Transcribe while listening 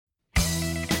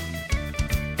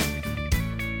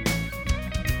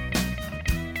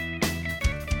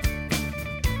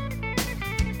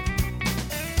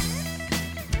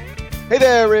Hey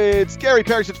there, it's Gary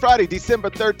Parrish. It's Friday, December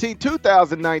 13th,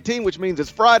 2019, which means it's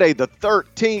Friday the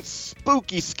 13th.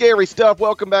 Spooky, scary stuff.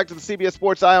 Welcome back to the CBS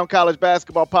Sports Eye on College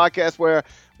Basketball podcast, where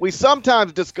we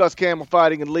sometimes discuss camel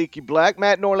fighting and leaky black.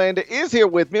 Matt Norlander is here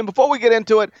with me. And before we get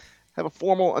into it, I have a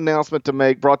formal announcement to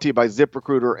make, brought to you by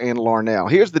ZipRecruiter and Larnell.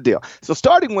 Here's the deal. So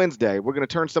starting Wednesday, we're going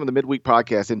to turn some of the midweek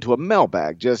podcasts into a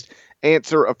mailbag. Just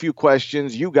answer a few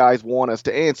questions you guys want us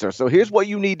to answer. So here's what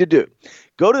you need to do.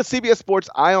 Go to the CBS Sports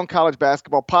Eye on College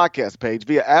Basketball podcast page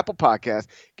via Apple Podcasts.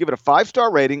 Give it a 5-star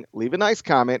rating. Leave a nice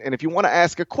comment. And if you want to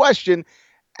ask a question,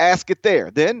 ask it there.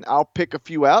 Then I'll pick a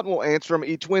few out and we'll answer them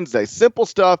each Wednesday. Simple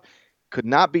stuff. Could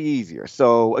not be easier.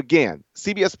 So again,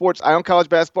 CBS Sports Eye on College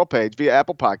Basketball page via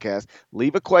Apple Podcasts.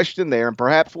 Leave a question there and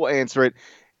perhaps we'll answer it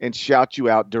and shout you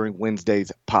out during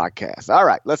Wednesday's podcast. All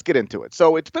right, let's get into it.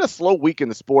 So it's been a slow week in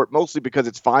the sport, mostly because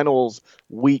it's finals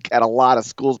week at a lot of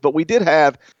schools, but we did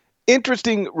have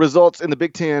interesting results in the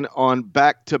Big Ten on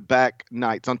back-to-back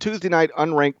nights. On Tuesday night,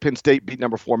 unranked Penn State beat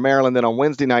number 4 Maryland. Then on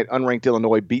Wednesday night, unranked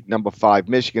Illinois beat number 5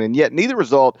 Michigan. And yet neither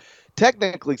result,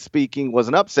 technically speaking, was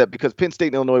an upset because Penn State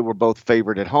and Illinois were both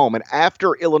favored at home. And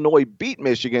after Illinois beat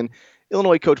Michigan,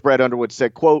 Illinois coach Brad Underwood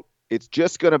said, quote, "It's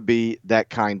just going to be that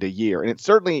kind of year." And it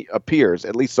certainly appears,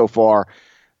 at least so far,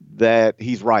 that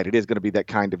he's right. It is going to be that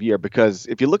kind of year because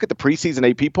if you look at the preseason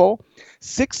AP poll,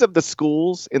 6 of the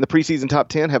schools in the preseason top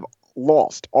 10 have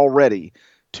lost already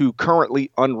to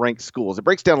currently unranked schools. It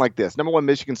breaks down like this. Number 1,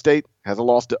 Michigan State has a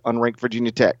loss to unranked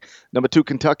Virginia Tech. Number 2,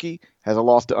 Kentucky has a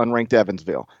loss to unranked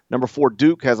Evansville. Number 4,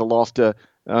 Duke has a loss to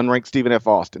unranked Stephen F.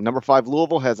 Austin. Number 5,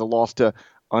 Louisville has a loss to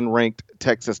unranked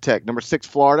Texas Tech. Number 6,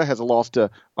 Florida has a loss to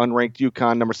unranked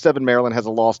UConn. Number 7, Maryland has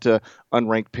a loss to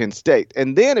unranked Penn State.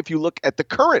 And then if you look at the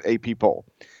current AP poll,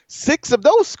 6 of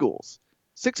those schools,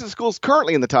 6 of the schools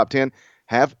currently in the top 10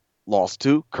 have lost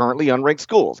to currently unranked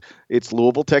schools. It's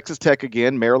Louisville, Texas Tech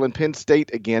again, Maryland, Penn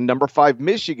State again. Number 5,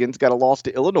 Michigan's got a loss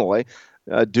to Illinois.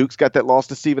 Duke's got that loss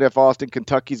to Stephen F. Austin.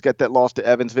 Kentucky's got that loss to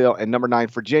Evansville. And number 9,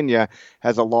 Virginia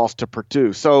has a loss to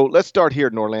Purdue. So let's start here,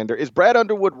 Norlander. Is Brad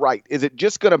Underwood right? Is it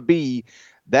just going to be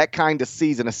that kind of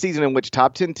season, a season in which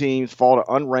top 10 teams fall to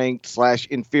unranked /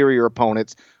 inferior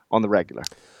opponents on the regular?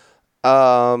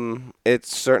 It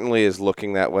certainly is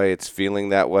looking that way. It's feeling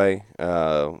that way.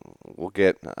 We'll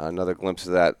get another glimpse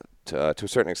of that to a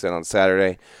certain extent on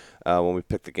Saturday when we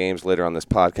pick the games later on this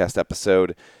podcast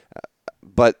episode.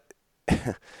 But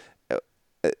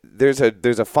there's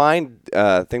a fine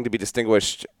thing to be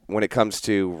distinguished when it comes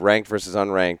to ranked versus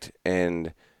unranked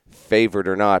and favored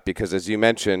or not, because as you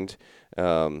mentioned,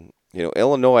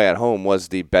 Illinois at home was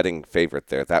the betting favorite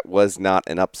there. That was not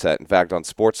an upset. In fact, on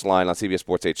Sportsline on CBS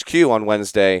Sports HQ on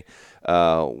Wednesday,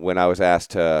 when I was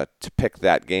asked to pick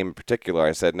that game in particular,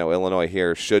 I said, no, Illinois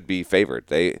here should be favored.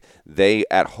 They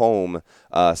at home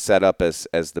set up as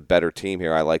the better team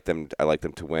here. I like them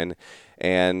to win,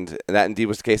 and that indeed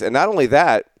was the case. And not only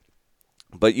that,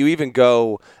 but you even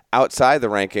go outside the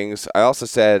rankings. I also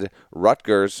said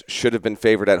Rutgers should have been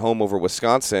favored at home over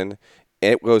Wisconsin.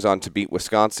 It goes on to beat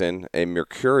Wisconsin, a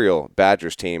mercurial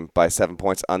Badgers team, by 7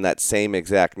 points on that same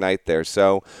exact night there.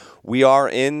 So we are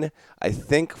in, I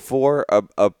think, for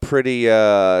a pretty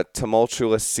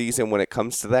tumultuous season when it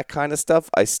comes to that kind of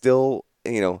stuff. I still,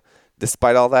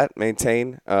 despite all that,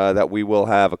 maintain that we will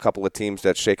have a couple of teams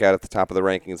that shake out at the top of the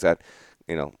rankings that,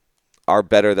 are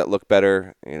better, that look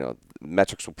better.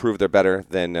 Metrics will prove they're better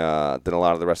than a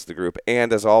lot of the rest of the group.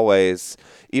 And as always,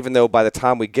 even though by the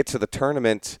time we get to the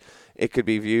tournament, it could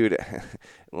be viewed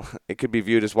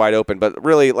as wide open. But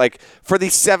really, like, for the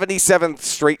 77th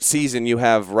straight season, you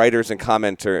have writers and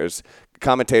commentators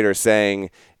saying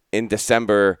in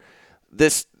December, the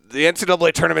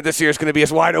NCAA tournament this year is going to be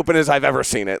as wide open as I've ever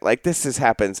seen it. Like, this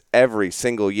happens every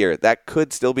single year. That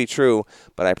could still be true,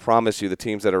 but I promise you the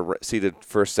teams that are seeded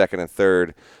first, second, and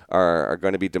third are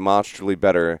going to be demonstrably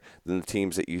better than the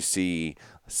teams that you see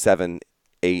 7,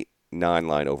 8, 9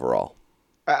 line overall.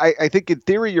 I think in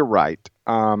theory you're right,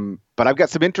 but I've got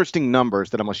some interesting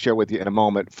numbers that I'm going to share with you in a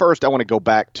moment. First, I want to go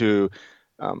back to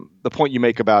the point you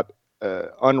make about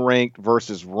unranked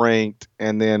versus ranked,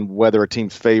 and then whether a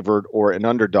team's favored or an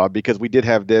underdog, because we did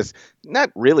have this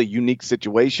not really unique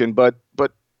situation, but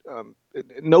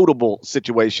notable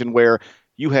situation where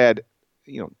you had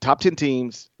top 10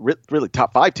 teams, really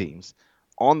top 5 teams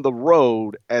on the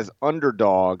road as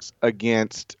underdogs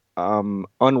against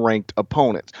unranked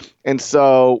opponents. And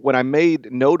so when I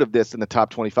made note of this in the top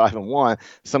 25 and 1,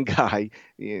 some guy,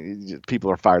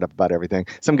 people are fired up about everything.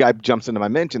 Some guy jumps into my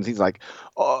mentions. He's like,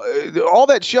 all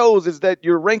that shows is that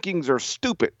your rankings are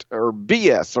stupid or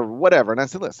BS or whatever. And I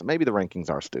said, listen, maybe the rankings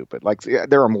are stupid. Like,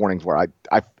 there are mornings where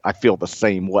I feel the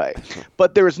same way.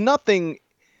 But there is nothing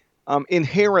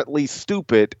inherently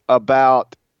stupid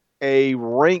about a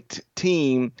ranked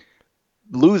team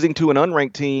losing to an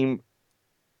unranked team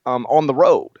on the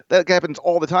road. That happens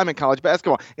all the time in college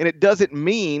basketball. And it doesn't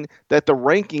mean that the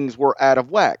rankings were out of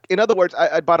whack. In other words,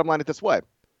 I bottom line it this way.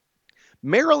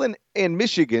 Maryland and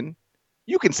Michigan,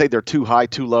 you can say they're too high,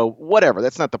 too low, whatever.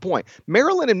 That's not the point.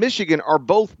 Maryland and Michigan are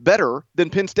both better than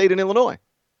Penn State and Illinois.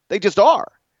 They just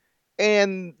are.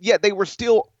 And yet they were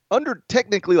still under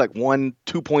technically like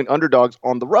 1-2 point underdogs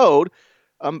on the road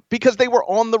because they were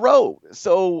on the road.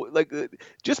 So like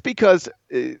just because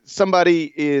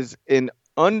somebody is an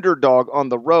underdog on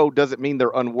the road doesn't mean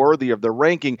they're unworthy of their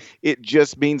ranking. It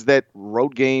just means that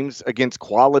road games against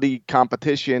quality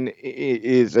competition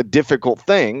is a difficult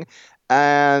thing,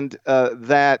 and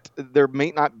that there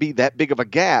may not be that big of a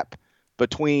gap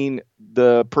between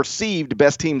the perceived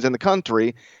best teams in the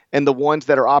country and the ones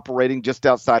that are operating just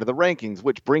outside of the rankings,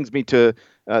 which brings me to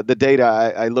the data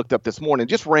I looked up this morning,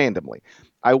 just randomly.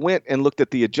 I went and looked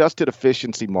at the adjusted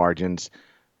efficiency margins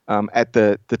at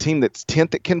the team that's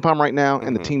 10th at KenPom right now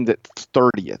and the team that's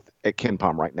 30th at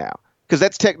KenPom right now. Because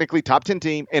that's technically top 10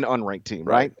 team and unranked team,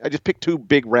 right? I just picked two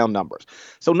big round numbers.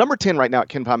 So number 10 right now at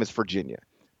KenPom is Virginia.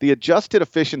 The adjusted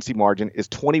efficiency margin is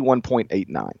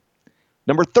 21.89.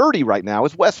 Number 30 right now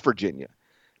is West Virginia.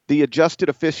 The adjusted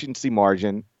efficiency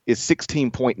margin is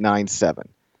 16.97.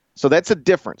 So that's a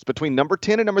difference between number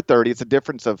 10 and number 30. It's a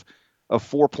difference of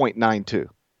 4.92.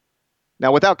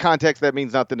 Now, without context, that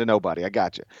means nothing to nobody. I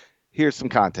got you. Here's some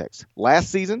context. Last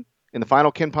season, in the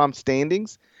final KenPom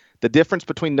standings, the difference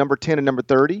between number 10 and number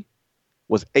 30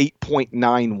 was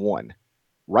 8.91.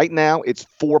 Right now, it's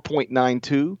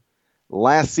 4.92.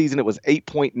 Last season, it was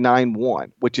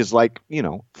 8.91, which is like,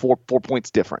 4 points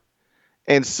different.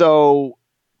 And so,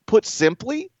 put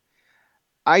simply,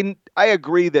 I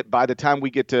agree that by the time we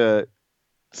get to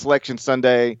Selection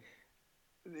Sunday,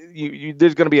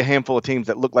 there's going to be a handful of teams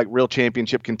that look like real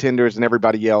championship contenders, and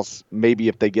everybody else, maybe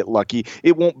if they get lucky,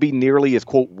 it won't be nearly as,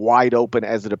 quote, wide open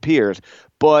as it appears.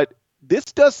 But this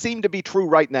does seem to be true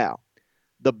right now.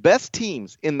 The best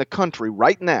teams in the country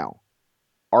right now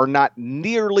are not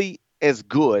nearly as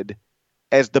good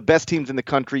as the best teams in the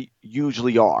country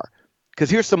usually are.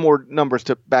 Because here's some more numbers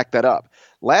to back that up.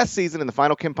 Last season in the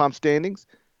final KenPom standings,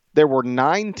 there were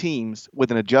 9 teams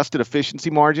with an adjusted efficiency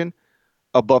margin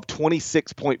above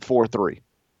 26.43.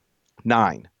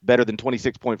 9, better than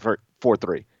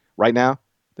 26.43. Right now,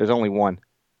 there's only one.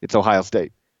 It's Ohio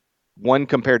State. 1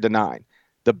 compared to 9.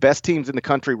 The best teams in the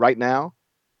country right now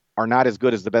are not as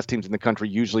good as the best teams in the country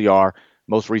usually are,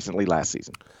 most recently last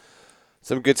season.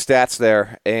 Some good stats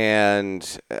there,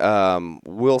 and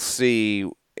we'll see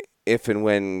if and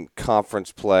when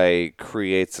conference play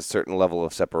creates a certain level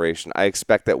of separation. I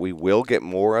expect that we will get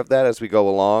more of that as we go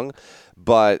along,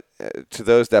 but to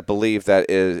those that believe that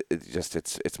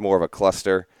it's more of a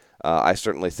cluster, I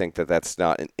certainly think that that's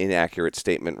not an inaccurate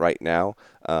statement right now.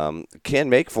 Can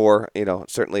make for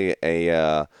certainly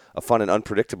a fun and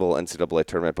unpredictable NCAA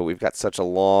tournament, but we've got such a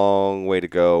long way to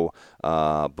go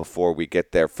before we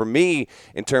get there. For me,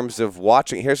 in terms of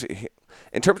watching,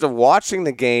 in terms of watching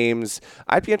the games,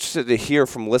 I'd be interested to hear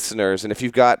from listeners. And if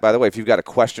you've got a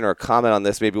question or a comment on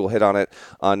this, maybe we'll hit on it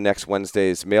on next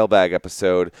Wednesday's mailbag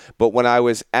episode. But when I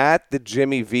was at the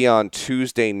Jimmy V on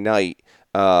Tuesday night,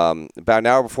 about an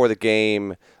hour before the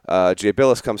game, Jay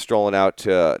Billis comes strolling out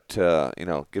to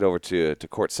get over to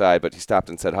courtside, but he stopped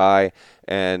and said hi,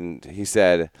 and he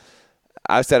said,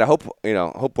 I hope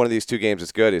one of these 2 games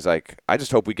is good. He's like, I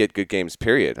just hope we get good games,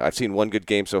 period. I've seen one good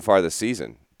game so far this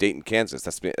season. Dayton, Kansas.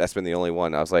 That's been the only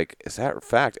one. I was like, is that a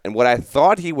fact? And what I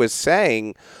thought he was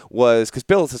saying was, because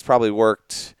Billis has probably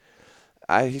worked,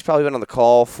 he's probably been on the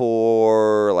call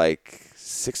for like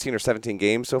 16 or 17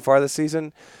 games so far this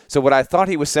season. So what I thought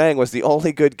he was saying was the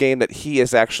only good game that he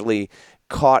has actually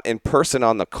caught in person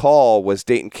on the call was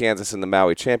Dayton, Kansas in the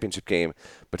Maui championship game.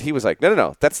 But he was like,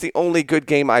 no, that's the only good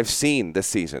game I've seen this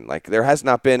season. Like, there has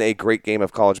not been a great game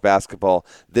of college basketball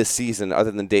this season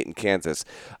other than Dayton, Kansas.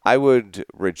 I would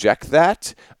reject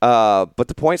that, but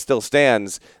the point still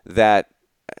stands that,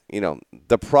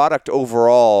 the product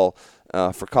overall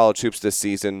for college hoops this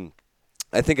season,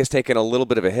 I think, has taken a little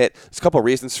bit of a hit. There's a couple of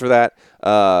reasons for that.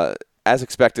 As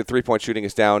expected, three-point shooting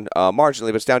is down marginally,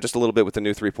 but it's down just a little bit with the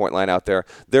new three-point line out there.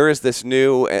 There is this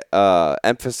new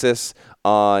emphasis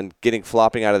on getting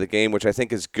flopping out of the game, which I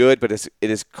think is good, but it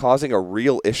is causing a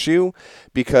real issue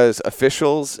because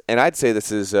officials, and I'd say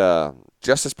this is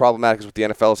just as problematic as what the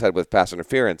NFL has had with pass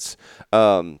interference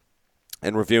and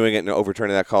reviewing it and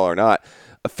overturning that call or not.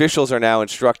 Officials are now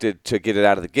instructed to get it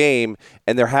out of the game,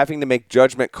 and they're having to make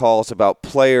judgment calls about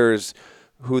players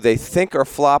who they think are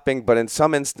flopping, but in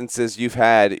some instances you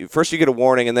get a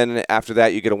warning, and then after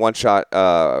that you get a one-shot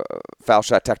foul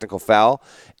shot technical foul.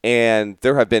 And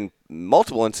there have been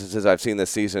multiple instances I've seen this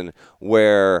season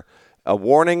where a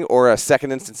warning or a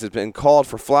second instance has been called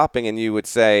for flopping, and you would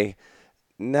say,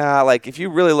 nah, like if you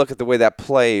really look at the way that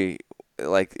play,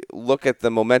 like look at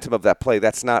the momentum of that play,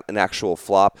 that's not an actual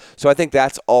flop. So I think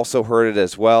that's also hurt it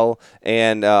as well.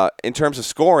 And in terms of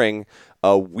scoring,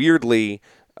 weirdly,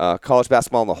 college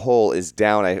basketball on the whole is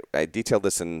down. I detailed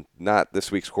this in not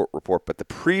this week's court report, but the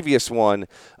previous one.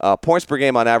 Points per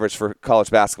game on average for college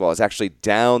basketball is actually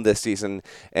down this season,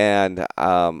 and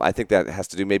I think that has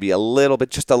to do maybe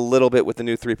just a little bit with the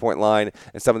new three-point line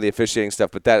and some of the officiating stuff,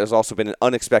 but that has also been an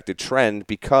unexpected trend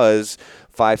because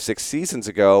 5-6 seasons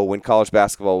ago when college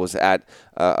basketball was at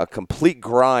a complete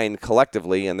grind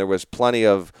collectively, and there was plenty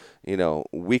of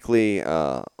weekly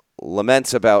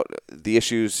laments about the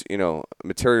issues,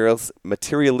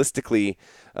 materialistically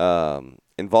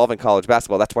involving college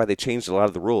basketball. That's why they changed a lot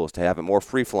of the rules to have it more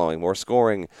free-flowing, more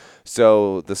scoring.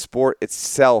 So the sport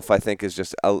itself, I think, is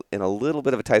just in a little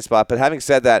bit of a tight spot. But having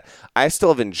said that, I still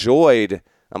have enjoyed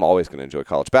 – I'm always going to enjoy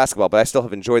college basketball, but I still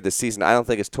have enjoyed this season. I don't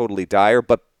think it's totally dire,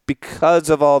 but because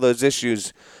of all those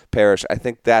issues, Parrish, I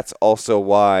think that's also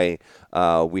why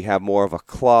we have more of a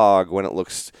clog when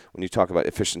you talk about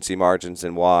efficiency margins,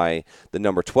 and why the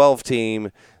number 12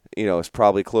 team, is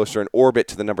probably closer in orbit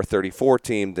to the number 34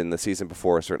 team than the season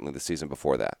before, certainly the season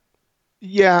before that.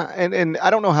 Yeah, and I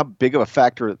don't know how big of a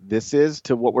factor this is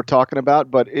to what we're talking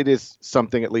about, but it is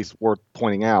something at least worth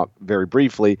pointing out very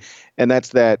briefly, and that's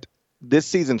that this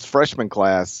season's freshman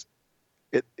class,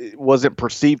 it wasn't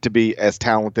perceived to be as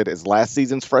talented as last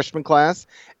season's freshman class.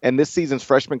 And this season's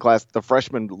freshman class, the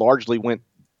freshmen largely went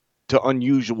to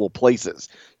unusual places.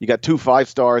 You got 2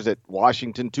 5-stars at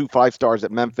Washington, 2 5-stars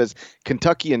at Memphis.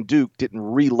 Kentucky and Duke didn't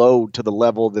reload to the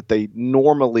level that they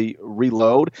normally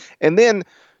reload. And then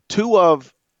 2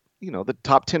 of, the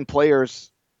top 10 players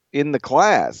in the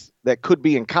class that could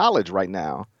be in college right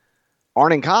now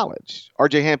aren't in college.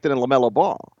 R.J. Hampton and LaMelo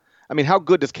Ball. I mean, how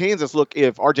good does Kansas look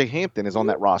if R.J. Hampton is on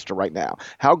that roster right now?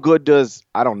 How good does,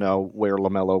 I don't know where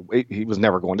LaMelo, he was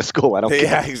never going to school. I don't care.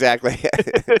 Yeah, exactly.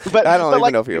 but I don't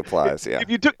even know if he applies. Yeah. If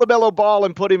you took LaMelo Ball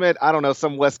and put him at, I don't know,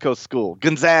 some West Coast school,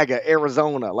 Gonzaga,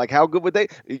 Arizona, like how good would they,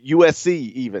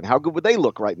 USC even, how good would they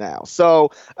look right now?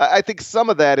 So I think some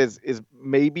of that is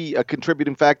maybe a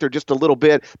contributing factor, just a little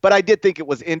bit. But I did think it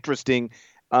was interesting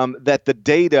that the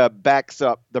data backs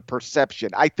up the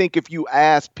perception. I think if you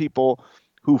ask people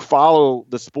who follow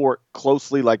the sport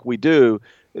closely like we do,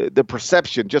 the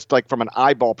perception, just like from an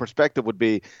eyeball perspective, would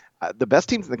be the best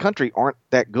teams in the country aren't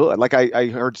that good. Like I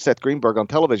heard Seth Greenberg on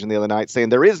television the other night saying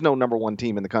there is no number one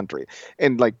team in the country.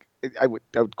 And like I would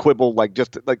quibble, like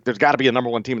just like there's got to be a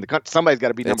number one team in the country. Somebody's got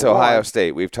to be number one. It's Ohio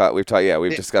State. We've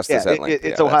discussed this at length.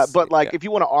 It's Ohio. But like if you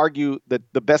want to argue that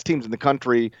the best teams in the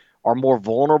country are more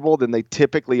vulnerable than they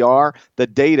typically are, the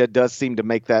data does seem to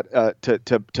make that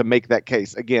to make that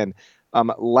case. Again,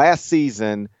 last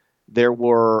season, there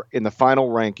were, in the final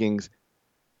rankings,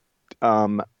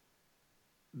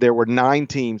 there were 9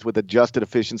 teams with adjusted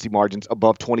efficiency margins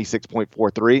above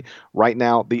 26.43. Right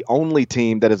now, the only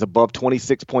team that is above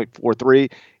 26.43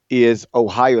 is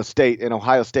Ohio State, and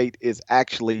Ohio State is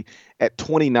actually at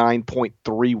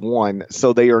 29.31.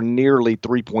 So they are nearly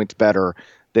 3 points better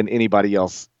than anybody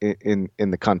else in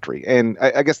the country. And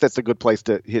I guess that's a good place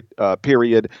to hit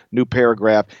period, new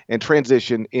paragraph, and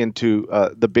transition into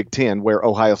the Big Ten, where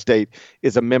Ohio State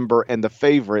is a member and the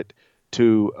favorite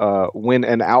to win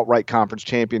an outright conference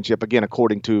championship, again,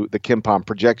 according to the KenPom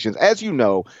projections. As you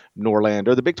know,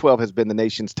 Norlander, the Big 12 has been the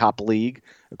nation's top league,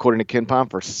 according to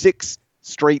KenPom, for 6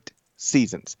 straight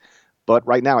seasons. But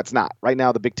right now it's not. Right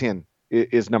now the Big 10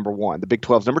 is number 1. The Big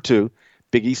 12 is number 2.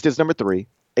 Big East is number 3.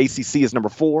 ACC is number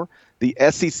 4. The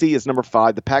SEC is number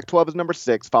 5. The Pac-12 is number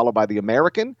 6, followed by the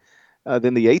American,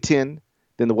 then the A-10,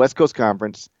 then the West Coast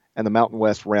Conference, and the Mountain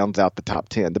West rounds out the top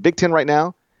 10. The Big 10 right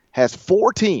now has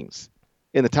 4 teams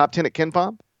in the top 10 at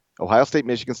KenPom: Ohio State,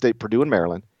 Michigan State, Purdue, and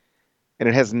Maryland. And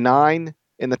it has 9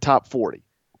 in the top 40.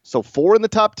 So 4 in the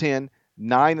top 10,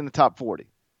 9 in the top 40.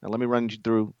 Now let me run you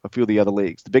through a few of the other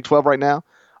leagues. The Big 12 right now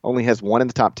only has 1 in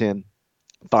the top 10,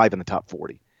 5 in the top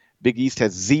 40. Big East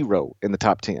has 0 in the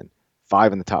top 10,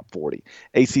 5 in the top 40.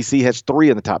 ACC has 3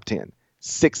 in the top 10,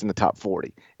 6 in the top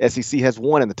 40. SEC has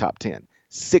 1 in the top 10,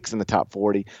 6 in the top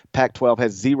 40. Pac-12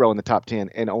 has 0 in the top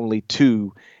 10 and only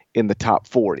 2 in the top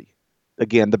 40.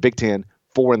 Again, the Big 10,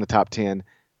 4 in the top 10,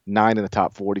 9 in the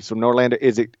top 40. So Norlander,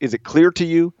 is it clear to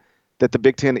you that the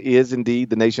Big Ten is indeed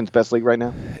the nation's best league right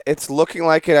now? It's looking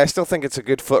like it. I still think it's a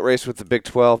good foot race with the Big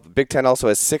 12. The Big Ten also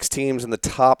has 6 teams in the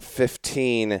top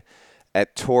 15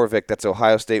 at Torvik. That's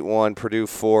Ohio State 1, Purdue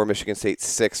 4, Michigan State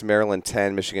 6, Maryland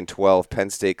 10, Michigan 12, Penn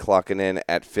State clocking in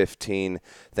at 15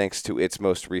 thanks to its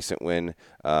most recent win,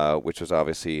 which was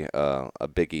obviously a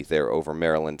biggie there over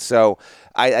Maryland. So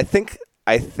I think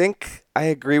I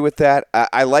agree with that.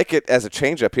 I like it as a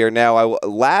change-up here. Now,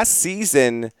 last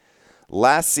season,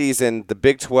 the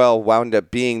Big 12 wound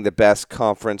up being the best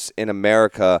conference in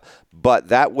America, but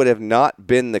that would have not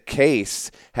been the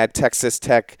case had Texas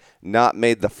Tech not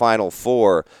made the Final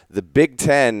Four. The Big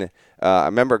 10, I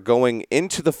remember going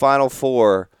into the Final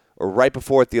Four, or right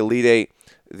before at the Elite Eight,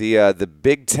 the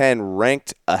Big 10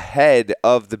 ranked ahead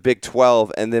of the Big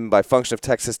 12, and then by function of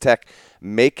Texas Tech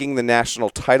making the national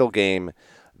title game,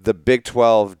 the Big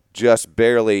 12 just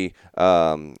barely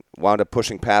wound up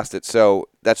pushing past it. So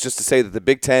that's just to say that the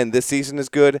Big Ten this season is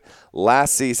good.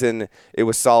 Last season, it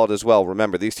was solid as well.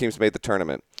 Remember, these teams made the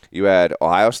tournament. You had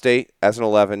Ohio State as an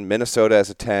 11, Minnesota as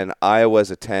a 10, Iowa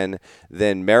as a 10,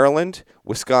 then Maryland,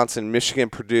 Wisconsin, Michigan,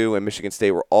 Purdue, and Michigan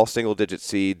State were all single-digit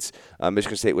seeds.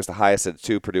 Michigan State was the highest at a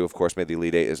 2. Purdue, of course, made the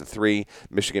Elite Eight as a 3.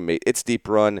 Michigan made its deep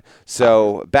run.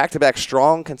 So back-to-back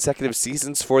strong consecutive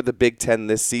seasons for the Big Ten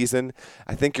this season.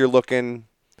 I think you're looking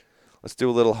 – let's do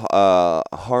a little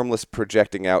harmless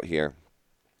projecting out here.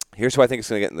 Here's who I think is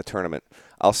going to get in the tournament.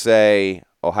 I'll say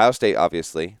Ohio State,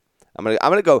 obviously. I'm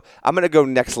gonna go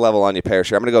next level on you,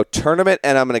 Parrish. I'm gonna go tournament,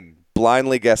 and I'm gonna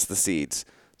blindly guess the seeds.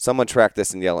 Someone track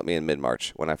this and yell at me in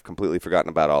mid-March when I've completely forgotten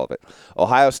about all of it.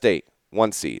 Ohio State,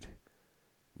 1 seed.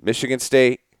 Michigan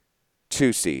State,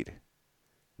 2 seed.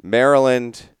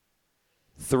 Maryland,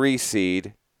 3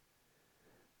 seed.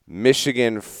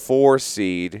 Michigan, 4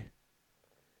 seed.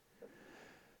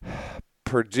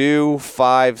 Purdue,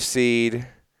 5 seed.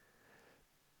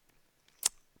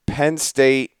 Penn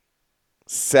State,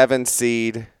 7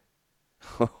 seed.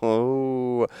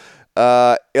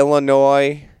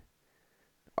 Illinois.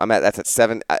 That's at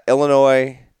 7.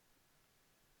 Illinois,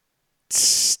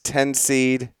 10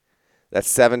 seed. That's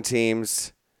 7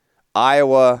 teams.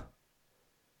 Iowa,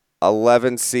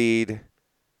 11 seed.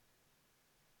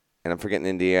 And I'm forgetting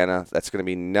Indiana. That's going to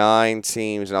be 9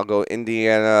 teams. And I'll go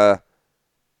Indiana.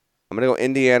 I'm going to go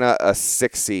Indiana, a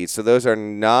 6 seed. So those are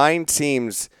 9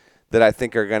 teams that I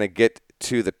think are going to get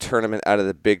to the tournament out of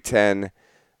the Big Ten.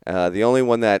 The only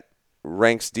one that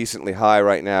ranks decently high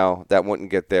right now that wouldn't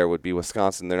get there would be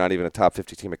Wisconsin. They're not even a top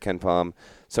 50 team at KenPom.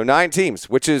 So 9 teams,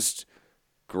 which is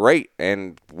great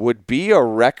and would be a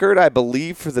record, I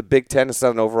believe, for the Big Ten. It's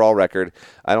not an overall record.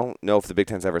 I don't know if the Big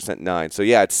Ten's ever sent 9. So,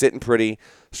 yeah, it's sitting pretty.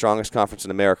 Strongest conference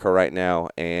in America right now.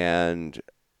 And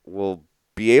we'll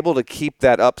be able to keep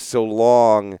that up so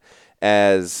long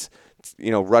as,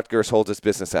 Rutgers holds its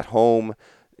business at home.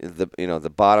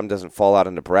 The bottom doesn't fall out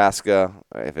of Nebraska,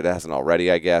 if it hasn't already,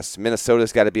 I guess.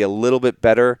 Minnesota's got to be a little bit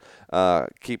better.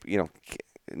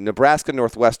 Nebraska,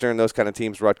 Northwestern, those kind of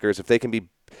teams, Rutgers, if they can be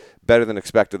better than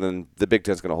expected, then the Big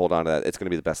Ten's going to hold on to that. It's going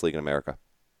to be the best league in America.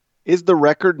 Is the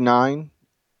record 9?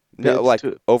 No,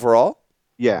 overall?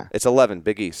 Yeah. It's 11,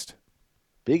 Big East.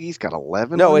 Big East got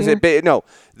 11? No, is it big? No.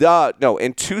 No,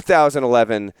 in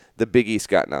 2011, the Big East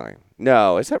got 9.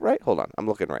 No, is that right? Hold on. I'm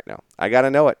looking right now. I got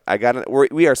to know it.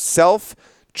 We are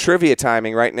self-trivia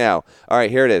timing right now. All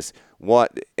right, here it is.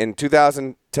 In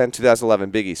 2010, 2011,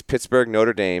 Big East, Pittsburgh,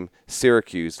 Notre Dame,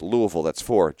 Syracuse, Louisville, that's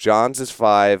 4. Johns is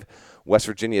 5. West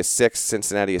Virginia is 6.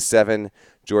 Cincinnati is 7.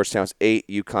 Georgetown's 8.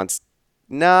 UConn's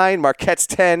 9. Marquette's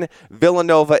 10.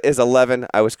 Villanova is 11.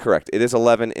 I was correct. It is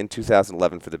 11 in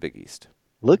 2011 for the Big East.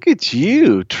 Look at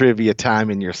you, trivia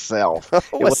timing yourself.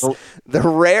 The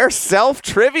rare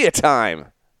self-trivia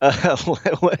time. That's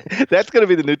going to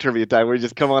be the new trivia time where we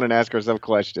just come on and ask ourselves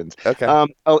questions. Okay. How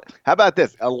about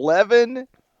this? 11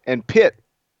 and Pitt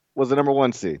was the number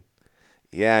 1 seed.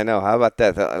 Yeah, I know. How about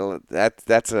that?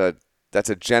 That's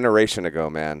a generation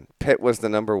ago, man. Pitt was the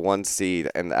number 1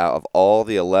 seed, and out of all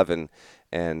the 11,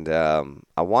 and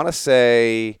I want to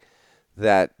say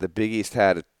that the Big East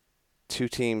had 2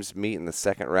 teams meet in the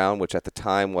second round, which at the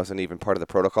time wasn't even part of the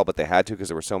protocol, but they had to because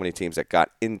there were so many teams that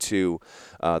got into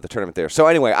the tournament there. So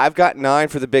anyway, I've got 9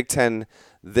 for the Big Ten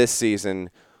this season.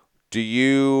 Do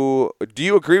you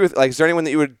agree with, is there anyone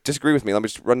that you would disagree with me? Let me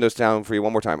just run those down for you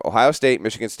one more time. Ohio State,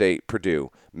 Michigan State,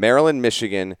 Purdue, Maryland,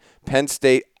 Michigan, Penn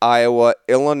State, Iowa,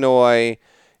 Illinois,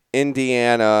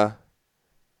 Indiana,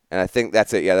 and I think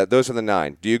that's it. Yeah, those are the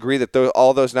 9. Do you agree that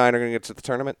all those 9 are going to get to the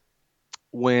tournament?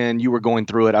 When you were going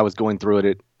through it, I was going through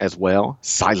it as well,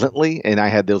 silently, and I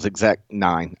had those exact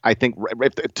 9. I think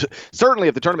certainly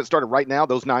if the tournament started right now,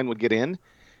 those 9 would get in.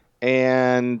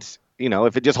 And,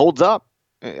 if it just holds up,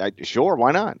 sure,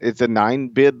 why not? It's a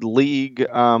 9-bid league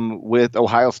with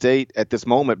Ohio State at this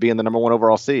moment being the number 1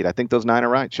 overall seed. I think those 9 are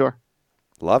right. Sure.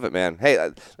 Love it, man. Hey,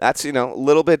 that's a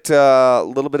little bit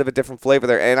of a different flavor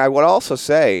there. And I would also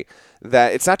say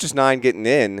that it's not just 9 getting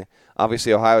in.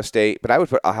 Obviously, Ohio State, but I would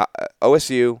put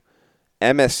OSU,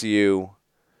 MSU.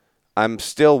 I'm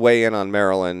still way in on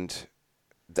Maryland.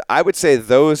 I would say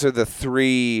those are the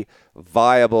 3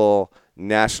 viable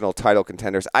national title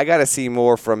contenders. I got to see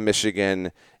more from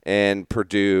Michigan and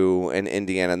Purdue and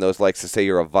Indiana, and those likes to say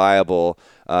you're a viable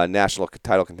national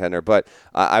title contender. But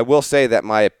I will say that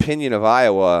my opinion of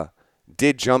Iowa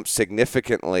did jump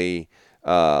significantly.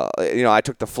 I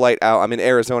took the flight out. I'm in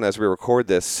Arizona as we record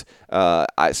this,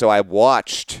 so I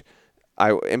watched.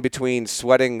 In between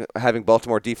sweating having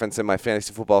Baltimore defense in my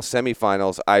fantasy football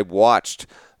semifinals, I watched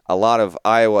a lot of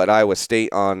Iowa at Iowa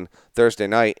State on Thursday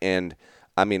night, and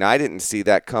I didn't see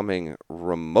that coming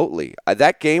remotely.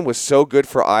 That game was so good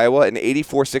for Iowa, an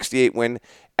 84-68 win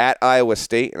at Iowa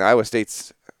State, and Iowa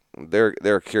State's they're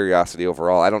a curiosity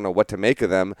overall. I don't know what to make of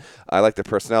them. I like the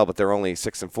personnel, but they're only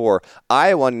 6-4.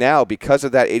 Iowa now, because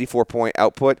of that 84-point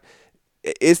output,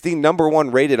 is the number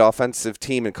 1 rated offensive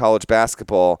team in college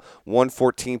basketball,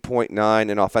 114.9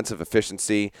 in offensive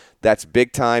efficiency. That's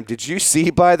big time. Did you see,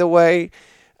 by the way,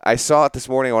 I saw it this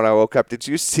morning when I woke up. Did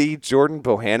you see Jordan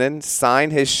Bohannon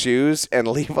sign his shoes and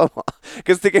leave them?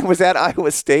 Because the game was at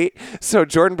Iowa State. So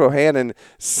Jordan Bohannon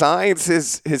signs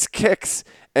his kicks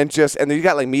and then you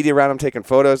got media around him taking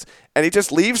photos, and he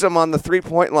just leaves them on the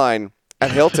 3-point line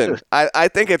at Hilton. I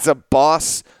think it's a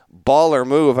baller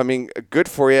move. Good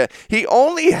for you. He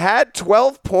only had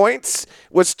 12 points,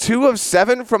 was 2 of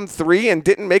 7 from 3, and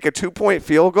didn't make a 2-point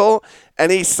field goal,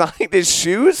 and he signed his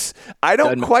shoes? I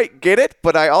don't quite get it,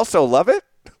 but I also love it.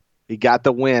 He got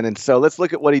the win. And so let's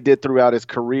look at what he did throughout his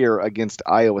career against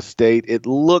Iowa State. It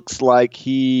looks like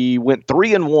he went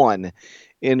 3-1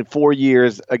 in 4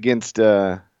 years against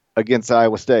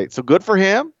Iowa State. So good for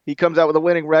him. He comes out with a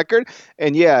winning record.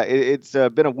 And yeah, it's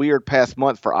been a weird past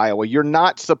month for Iowa. You're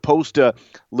not supposed to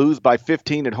lose by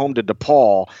 15 at home to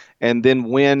DePaul and then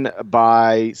win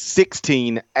by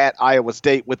 16 at Iowa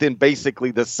State within basically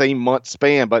the same month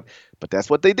span. But that's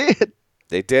what they did.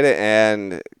 They did it,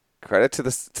 and credit to the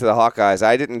Hawkeyes.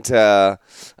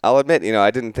 I'll admit,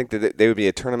 I didn't think that they would be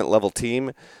a tournament-level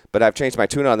team, but I've changed my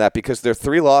tune on that because their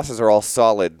 3 losses are all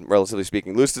solid, relatively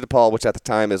speaking. Lose to DePaul, which at the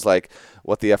time is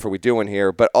what the F are we doing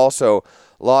here, but also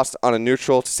lost on a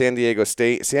neutral to San Diego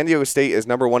State. San Diego State is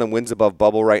number 1 in wins above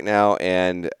bubble right now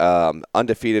and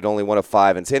undefeated, only 1 of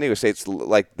 5. And San Diego State's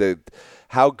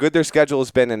how good their schedule has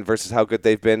been and versus how good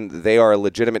they've been. They are a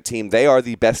legitimate team. They are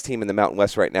the best team in the Mountain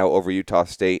West right now over Utah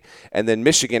State. And then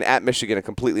Michigan, at Michigan, a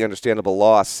completely understandable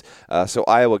loss. So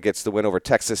Iowa gets the win over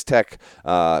Texas Tech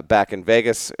back in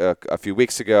Vegas a few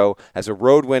weeks ago. Has a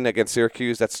road win against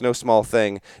Syracuse. That's no small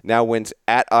thing. Now wins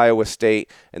at Iowa State,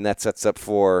 and that sets up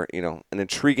for an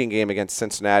intriguing game against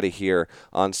Cincinnati here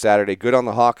on Saturday. Good on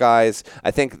the Hawkeyes.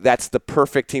 I think that's the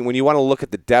perfect team. When you want to look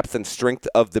at the depth and strength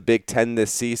of the Big Ten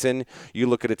this season, you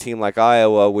look at a team like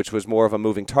Iowa, which was more of a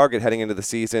moving target heading into the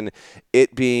season.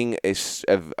 It being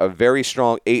a very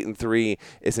strong 8-3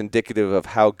 is indicative of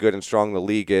how good and strong the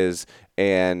league is,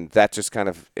 and that just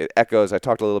it echoes. I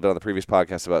talked a little bit on the previous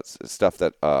podcast about stuff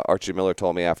that Archie Miller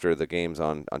told me after the games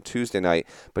on Tuesday night,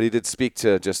 but he did speak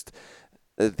to just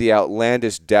the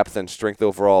outlandish depth and strength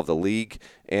overall of the league,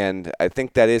 and I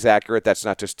think that is accurate. That's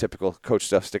not just typical coach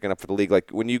stuff sticking up for the league.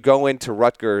 When you go into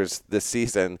Rutgers this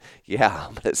season,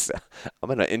 I'm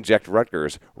gonna inject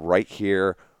Rutgers right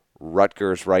here,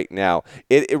 Rutgers right now.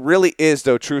 It really is,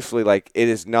 though, truthfully, it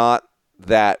is not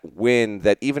that win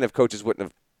that even if coaches wouldn't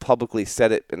have publicly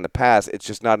said it in the past, it's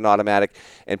just not an automatic.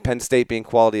 And Penn State being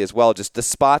quality as well, just the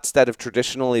spots that have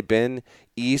traditionally been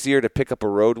easier to pick up a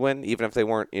road win, even if they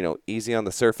weren't, easy on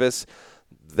the surface,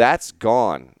 that's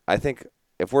gone. I think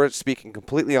if we're speaking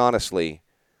completely honestly,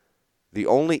 the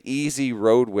only easy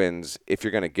road wins, if you're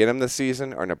going to get them this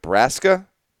season, are Nebraska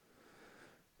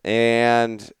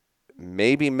and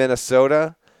maybe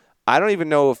Minnesota. I don't even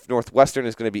know if Northwestern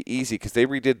is going to be easy because they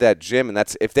redid that gym, and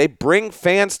that's if they bring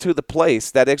fans to the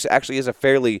place, that actually is a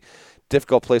fairly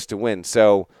difficult place to win.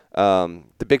 So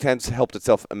the Big Ten's helped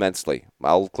itself immensely.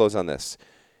 I'll close on this.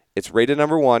 It's rated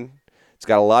number 1. It's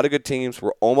got a lot of good teams.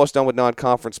 We're almost done with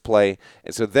non-conference play,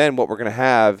 and so then what we're going to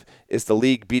have is the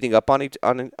league beating up on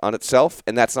itself,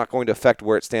 and that's not going to affect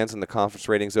where it stands in the conference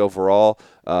ratings overall.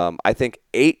 I think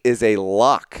 8 is a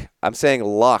lock. I'm saying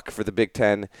lock for the Big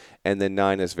Ten, and then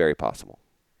 9 is very possible.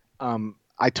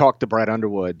 I talked to Brad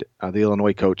Underwood, the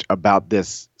Illinois coach, about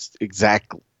this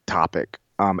exact topic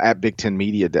at Big Ten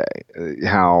Media Day,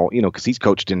 how, because he's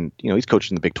coached in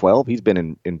the Big 12. He's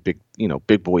been in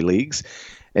big boy leagues.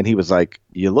 And he was like,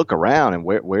 you look around and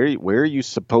where are you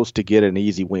supposed to get an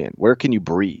easy win? Where can you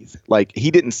breathe? Like, he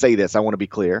didn't say this, I want to be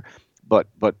clear, but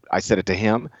I said it to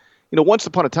him. Once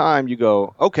upon a time you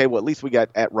go, okay, well, at least we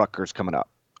got at Rutgers coming up,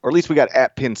 or at least we got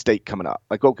at Penn State coming up.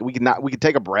 Like, okay, we can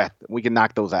take a breath. We can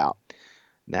knock those out.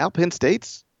 Now Penn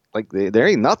State's like, there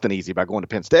ain't nothing easy about going to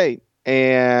Penn State.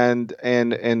 And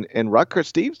Rutgers,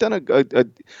 Steve's done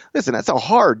listen, that's a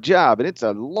hard job and it's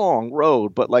a long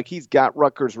road, but like, he's got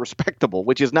Rutgers respectable,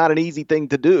 which is not an easy thing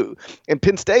to do. And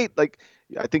Penn State, like,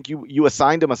 I think you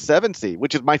assigned him a 7 seed,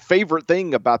 which is my favorite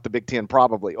thing about the Big Ten,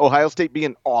 probably. Ohio State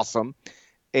being awesome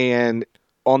and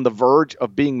on the verge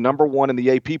of being number 1 in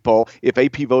the AP poll. If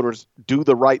AP voters do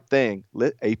the right thing,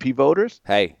 AP voters,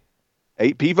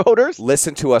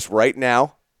 listen to us right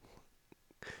now.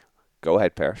 Go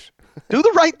ahead, Parrish. Do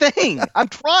the right thing. I'm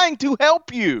trying to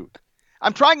help you.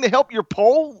 I'm trying to help your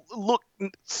poll look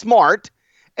smart,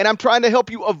 and I'm trying to help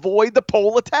you avoid the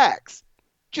poll attacks.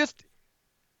 Just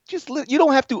you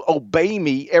don't have to obey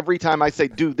me every time I say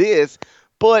do this,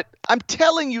 but I'm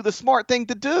telling you the smart thing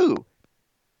to do.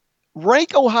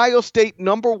 Rank Ohio State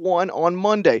number 1 on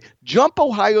Monday. Jump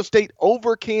Ohio State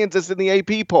over Kansas in the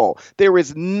AP poll. There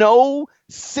is no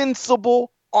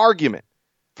sensible argument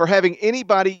for having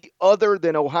anybody other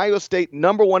than Ohio State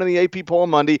number 1 in the AP poll on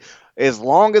Monday, as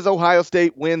long as Ohio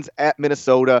State wins at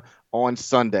Minnesota on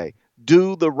Sunday.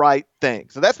 Do the right thing.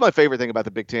 So that's my favorite thing about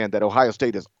the Big Ten, that Ohio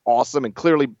State is awesome and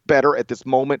clearly better at this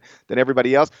moment than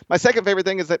everybody else. My second favorite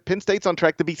thing is that Penn State's on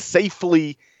track to be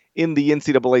safely in the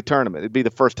NCAA tournament. It'd be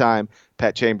the first time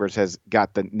Pat Chambers has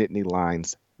got the Nittany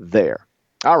Lions there.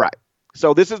 All right.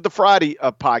 So this is the Friday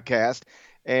podcast.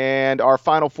 And our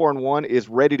final 4-1 is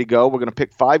ready to go. We're going to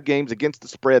pick 5 games against the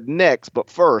spread next. But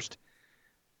first,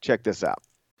 check this out.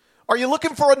 Are you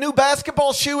looking for a new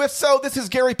basketball shoe? If so, this is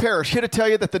Gary Parrish here to tell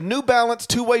you that the New Balance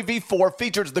 2-Way V4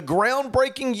 features the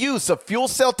groundbreaking use of fuel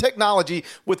cell technology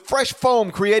with fresh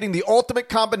foam, creating the ultimate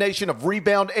combination of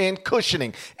rebound and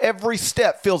cushioning. Every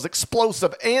step feels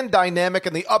explosive and dynamic,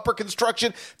 and the upper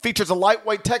construction features a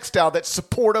lightweight textile that's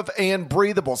supportive and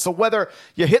breathable. So whether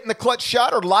you're hitting the clutch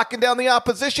shot or locking down the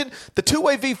opposition, the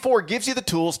 2-Way V4 gives you the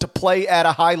tools to play at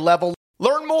a high level.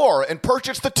 Learn more and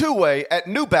purchase the 2-Way at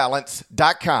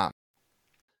newbalance.com.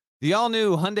 The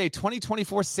all-new Hyundai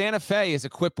 2024 Santa Fe is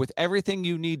equipped with everything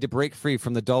you need to break free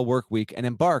from the dull work week and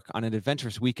embark on an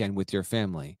adventurous weekend with your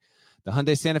family. The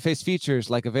Hyundai Santa Fe's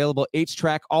features like available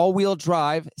H-Track all-wheel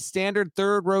drive, standard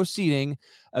third-row seating,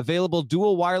 available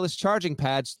dual wireless charging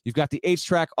pads. You've got the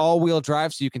H-Track all-wheel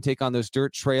drive so you can take on those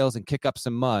dirt trails and kick up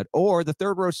some mud, or the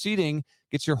third-row seating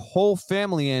gets your whole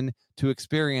family in to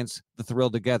experience the thrill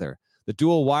together. The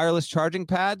dual wireless charging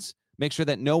pads make sure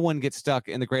that no one gets stuck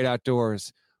in the great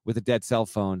outdoors with a dead cell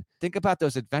phone. Think about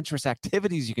those adventurous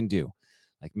activities you can do,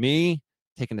 like me,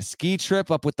 taking a ski trip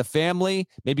up with the family,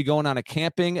 maybe going on a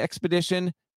camping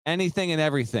expedition, anything and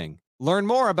everything. Learn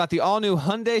more about the all-new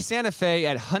Hyundai Santa Fe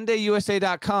at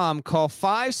HyundaiUSA.com. Call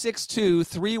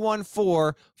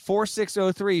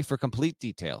 562-314-4603 for complete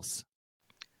details.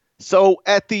 So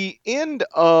at the end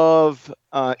of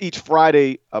each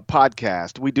Friday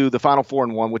podcast, we do the final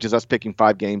 4-1, which is us picking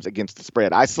 5 games against the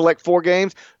spread. I select 4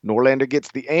 games. Norlander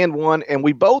gets the and 1, and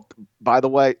we both, by the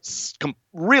way,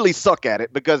 really suck at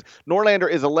it because Norlander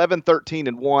is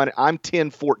 11-13-1. I'm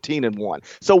 10-14-1.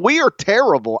 So we are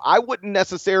terrible. I wouldn't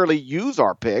necessarily use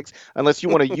our picks unless you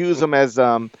want to use them as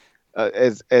a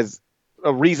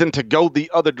reason to go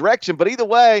the other direction. But either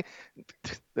way,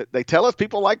 they tell us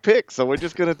people like picks, so we're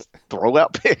just going to throw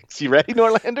out picks. You ready,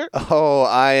 Norlander? Oh,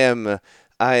 I am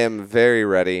very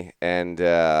ready. And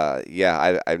I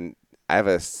have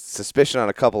a suspicion on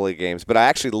a couple of games, but I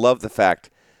actually love the fact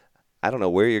I don't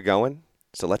know where you're going.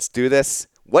 So let's do this.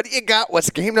 What do you got? What's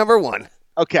game number 1?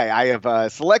 Okay, I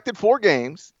have selected 4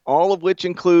 games, all of which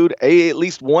include at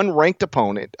least one ranked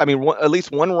opponent. At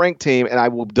least one ranked team, and I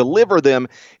will deliver them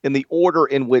in the order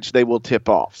in which they will tip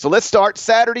off. So let's start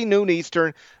Saturday, noon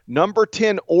Eastern. Number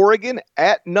 10, Oregon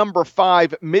at number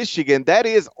 5, Michigan. That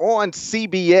is on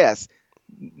CBS,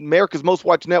 America's most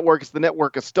watched network. It's the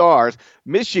network of stars.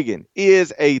 Michigan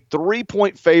is a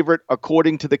 3-point favorite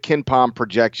according to the KenPom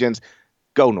projections.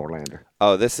 Go, Norlander.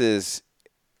 Oh, this is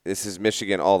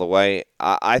Michigan all the way.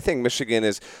 I think Michigan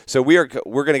is so we're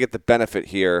going to get the benefit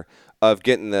here of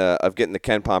getting the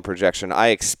KenPom projection. I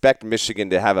expect Michigan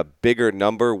to have a bigger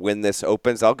number when this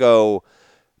opens. I'll go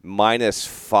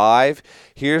 -5.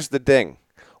 Here's the thing.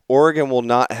 Oregon will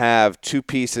not have 2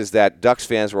 pieces that Ducks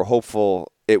fans were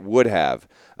hopeful it would have.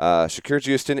 Shakir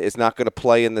Houston is not going to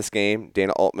play in this game.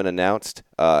 Dana Altman announced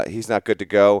he's not good to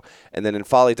go. And then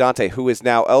N'Faly Dante, who is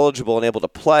now eligible and able to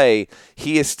play,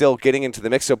 he is still getting into the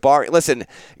mix. So, listen,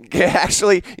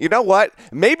 actually, you know what?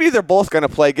 Maybe they're both going to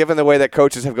play given the way that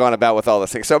coaches have gone about with all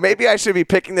this thing. So maybe I should be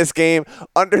picking this game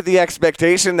under the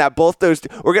expectation that both those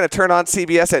 – we're going to turn on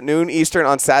CBS at noon Eastern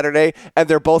on Saturday, and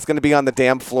they're both going to be on the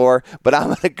damn floor. But I'm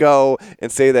going to go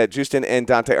and say that Houston and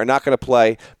Dante are not going to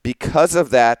play because of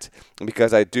that, and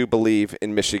because I do believe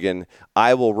in Michigan.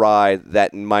 I will ride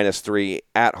that -3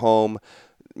 at home.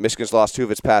 Michigan's lost 2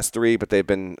 of its past 3, but they've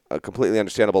been completely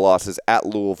understandable losses at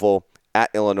Louisville, at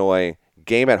Illinois.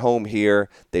 Game at home here.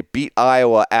 They beat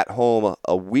Iowa at home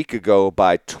a week ago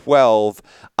by 12.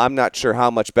 I'm not sure how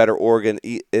much better Oregon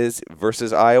is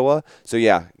versus Iowa. So,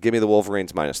 yeah, give me the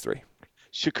Wolverines -3.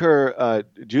 Shakir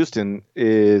Houston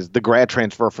is the grad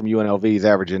transfer from UNLV. He's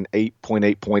averaging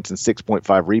 8.8 points and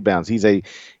 6.5 rebounds. He's a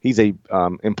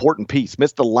important piece.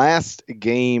 Missed the last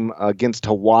game against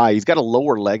Hawaii. He's got a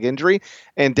lower leg injury,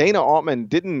 and Dana Altman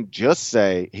didn't just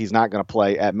say he's not going to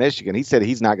play at Michigan. He said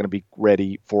he's not going to be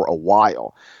ready for a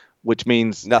while, which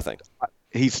means nothing.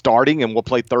 He's starting and will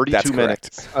play 32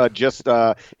 minutes.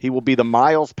 He will be the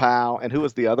Miles Powell. And who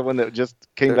was the other one that just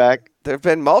came back? There have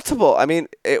been multiple. I mean,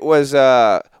 it was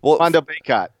Mondo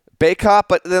Bacot. Bacot,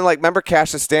 but then remember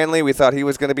Cassius Stanley? We thought he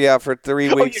was going to be out for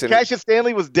 3 weeks. Yeah, Cassius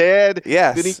Stanley was dead.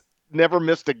 Yes. Then he never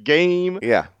missed a game.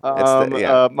 Yeah.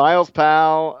 Miles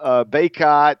Powell,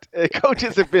 Bacot.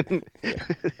 Coaches have been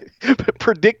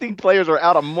predicting players are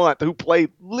out a month who play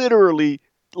literally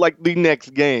like the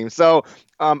next game. So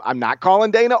I'm not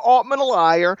calling Dana Altman a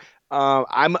liar.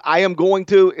 I am going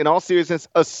to, in all seriousness,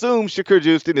 assume Shakir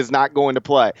Houston is not going to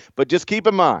play. But just keep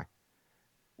in mind,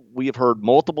 we have heard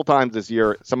multiple times this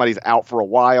year somebody's out for a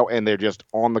while and they're just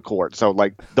on the court. So,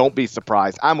 don't be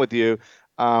surprised. I'm with you.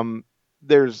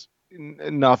 There's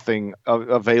nothing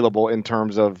available in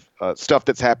terms of stuff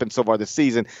that's happened so far this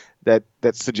season that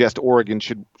suggests Oregon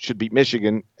should beat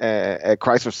Michigan at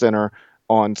Chrysler Center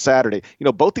on Saturday.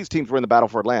 Both these teams were in the battle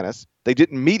for Atlantis. They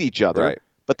didn't meet each other. Right.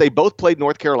 But they both played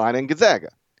North Carolina and Gonzaga.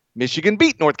 Michigan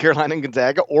beat North Carolina and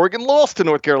Gonzaga. Oregon lost to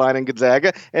North Carolina and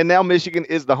Gonzaga. And now Michigan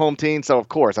is the home team. So, of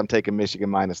course, I'm taking Michigan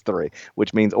 -3,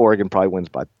 which means Oregon probably wins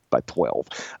by 12.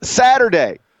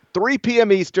 Saturday, 3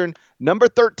 p.m. Eastern, number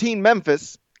 13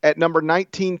 Memphis at number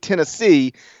 19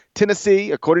 Tennessee.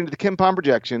 Tennessee, according to the KenPom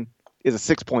projection, is a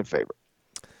 6-point favorite.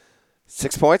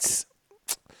 6 points?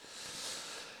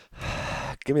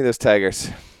 Give me those Tigers.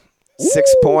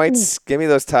 6 points. Give me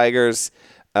those Tigers,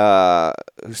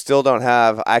 who still don't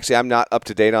have – actually, I'm not up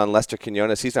to date on Lester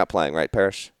Quinones. He's not playing, right,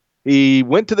 Parrish? He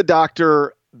went to the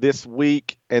doctor this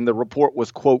week, and the report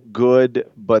was, quote, good,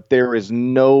 but there is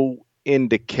no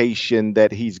indication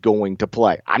that he's going to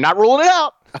play. I'm not ruling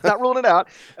it out.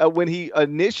 When he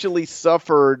initially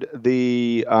suffered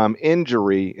the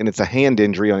injury, and it's a hand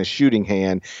injury on his shooting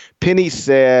hand, Penny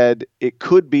said it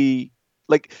could be –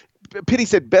 Penny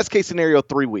said best case scenario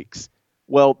 3 weeks.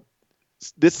 Well,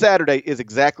 this Saturday is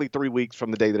exactly 3 weeks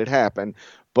from the day that it happened,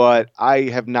 but I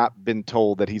have not been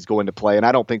told that he's going to play, and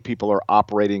I don't think people are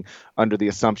operating under the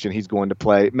assumption he's going to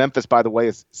play. Memphis, by the way,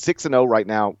 is 6-0 right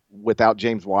now without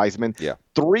James Wiseman. Yeah.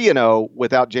 3-0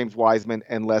 without James Wiseman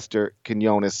and Lester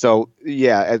Quinones. So,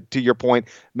 yeah, to your point,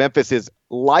 Memphis is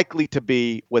likely to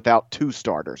be without 2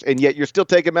 starters, and yet you're still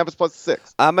taking Memphis plus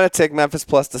 6. I'm going to take Memphis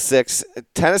plus the 6.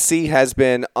 Tennessee has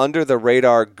been under the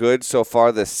radar good so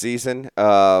far this season,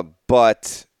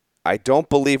 but I don't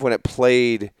believe when it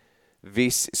played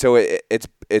VC. So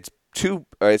its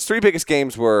 3 biggest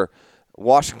games were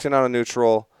Washington on a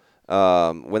neutral.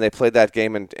 When they played that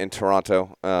game in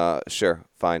Toronto, sure,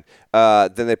 fine.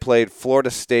 Then they played Florida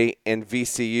State and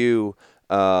VCU.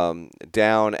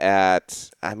 Down at,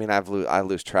 I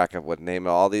lose track of what name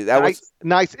of all these.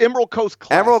 Nice Emerald Coast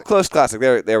Classic. Emerald Coast Classic.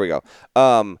 There we go.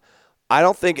 I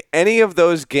don't think any of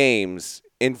those games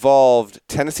involved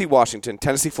Tennessee, Washington,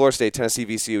 Tennessee, Florida State, Tennessee,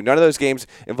 VCU. None of those games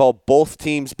involved both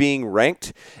teams being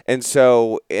ranked, and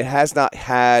so it has not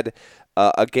had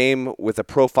a game with a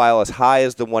profile as high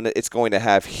as the one it's going to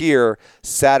have here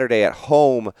Saturday at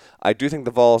home. I do think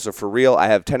the Vols are for real. I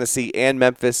have Tennessee and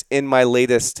Memphis in my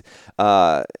latest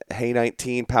Hey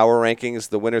 19 power rankings.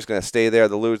 The winner's going to stay there.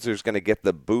 The loser's going to get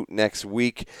the boot next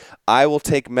week. I will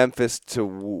take Memphis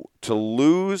to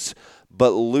lose, but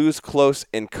lose close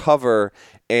and cover.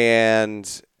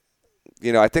 And,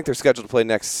 I think they're scheduled to play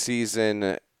next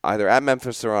season either at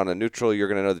Memphis or on a neutral. You're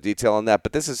going to know the detail on that.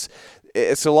 But this is,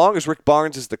 so long as Rick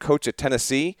Barnes is the coach at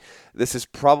Tennessee, this is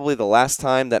probably the last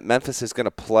time that Memphis is going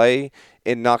to play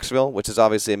in Knoxville, which is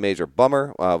obviously a major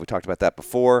bummer. We talked about that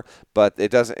before, but it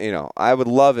doesn't, I would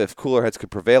love if cooler heads could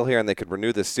prevail here and they could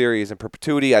renew this series in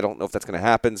perpetuity. I don't know if that's going to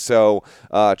happen. So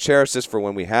cherish this for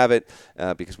when we have it,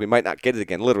 because we might not get it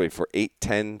again literally for 8,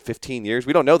 10, 15 years.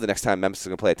 We don't know the next time Memphis is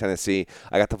going to play at Tennessee.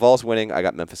 I got the Vols winning. I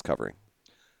got Memphis covering.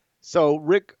 So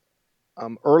Rick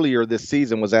earlier this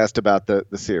season was asked about the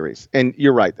series. And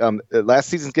you're right. Last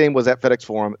season's game was at FedEx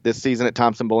Forum. This season at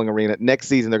Thompson-Boling Arena. Next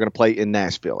season, they're going to play in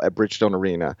Nashville at Bridgestone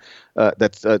Arena.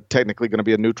 That's technically going to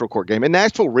be a neutral court game. And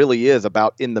Nashville really is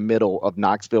about in the middle of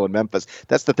Knoxville and Memphis.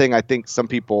 That's the thing I think some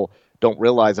people don't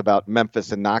realize about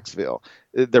Memphis and Knoxville.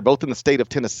 They're both in the state of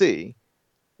Tennessee.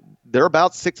 They're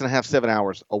about 6.5, 7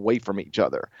 hours away from each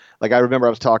other. Like I remember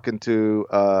I was talking to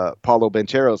Paulo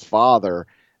Banchero's father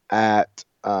at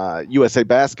USA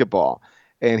Basketball,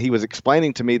 and he was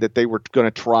explaining to me that they were going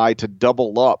to try to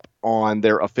double up on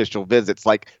their official visits,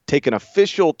 like take an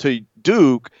official to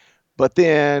Duke, but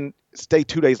then stay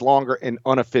 2 days longer and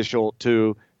unofficial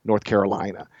to North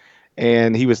Carolina.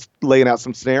 And he was laying out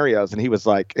some scenarios, and he was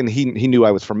like, and he knew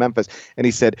I was from Memphis, and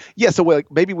he said, yeah, so like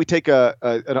maybe we take an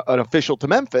official to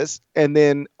Memphis and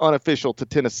then unofficial to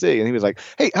Tennessee. And he was like,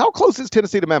 hey, how close is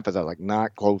Tennessee to Memphis? I was like,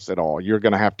 not close at all. You're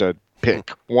going to have to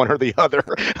pick one or the other,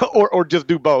 or just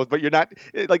do both. But you're not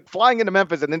like flying into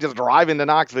Memphis and then just driving to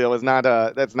Knoxville is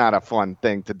that's not a fun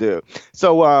thing to do.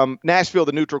 So Nashville,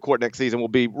 the neutral court next season, will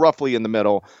be roughly in the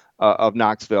middle of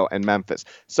Knoxville and Memphis.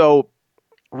 So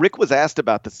Rick was asked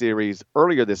about the series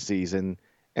earlier this season,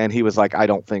 and he was like, I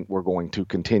don't think we're going to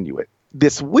continue it.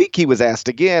 This week he was asked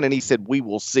again, and he said, we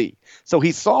will see. So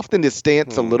he softened his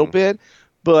stance a little bit,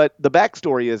 but the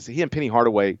backstory is he and Penny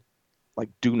Hardaway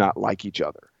do not like each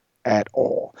other at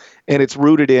all. And it's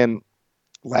rooted in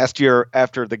last year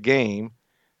after the game,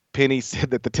 Penny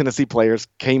said that the Tennessee players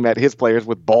came at his players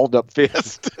with balled up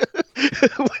fists,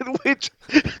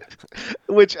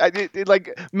 which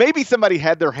maybe somebody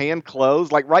had their hand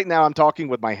closed. Like right now I'm talking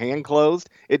with my hand closed.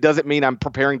 It doesn't mean I'm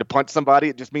preparing to punch somebody.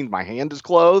 It just means my hand is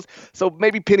closed. So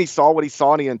maybe Penny saw what he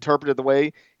saw and he interpreted the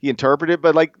way he interpreted.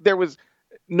 But there was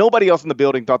nobody else in the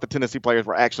building thought the Tennessee players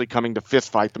were actually coming to fist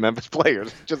fight the Memphis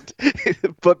players.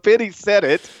 But Penny said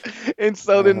it. And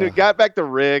so then it got back to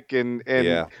Rick and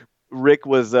yeah. Rick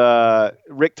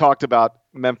talked about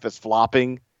Memphis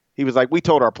flopping. He was like, we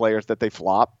told our players that they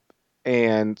flop.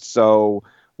 And so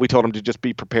we told them to just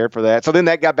be prepared for that. So then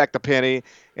that got back to Penny,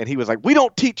 and he was like, we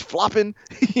don't teach flopping.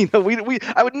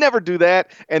 I would never do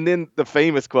that. And then the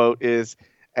famous quote is,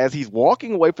 as he's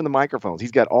walking away from the microphones,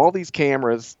 he's got all these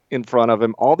cameras in front of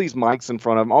him, all these mics in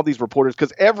front of him, all these reporters,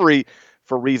 because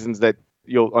for reasons that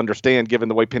you'll understand given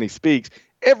the way Penny speaks,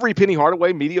 every Penny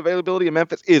Hardaway media availability in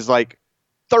Memphis is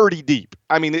 30 deep.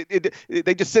 I mean,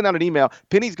 they just sent out an email.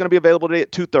 Penny's going to be available today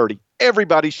at 2:30.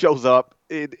 Everybody shows up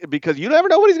because you never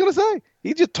know what he's going to say.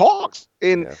 He just talks.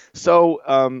 And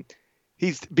so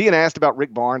he's being asked about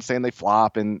Rick Barnes saying they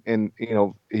flop and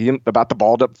about the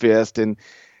balled up fist. And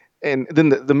then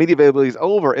the media availability is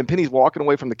over, and Penny's walking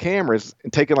away from the cameras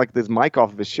and taking this mic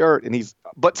off of his shirt. And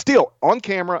but still on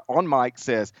camera, on mic,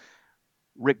 says,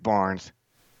 Rick Barnes,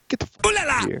 get the fuck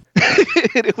out of here.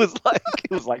 And it was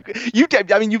like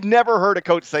you've never heard a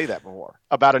coach say that before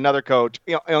about another coach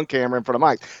on camera in front of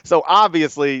mics. So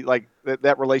obviously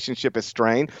that relationship is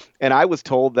strained. And I was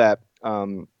told that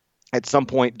at some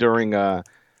point during an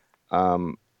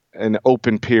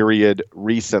open period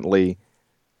recently,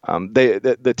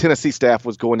 the Tennessee staff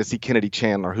was going to see Kennedy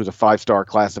Chandler, who's a 5-star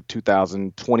class of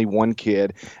 2021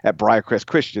 kid at Briarcrest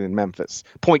Christian in Memphis.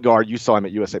 Point guard, you saw him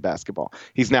at USA Basketball.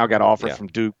 He's now got offers from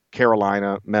Duke,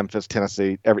 Carolina, Memphis,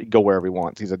 Tennessee, go wherever he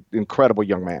wants. He's an incredible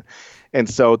young man. And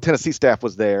so Tennessee staff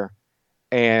was there,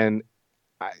 and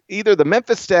either the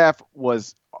Memphis staff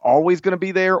was always going to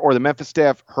be there, or the Memphis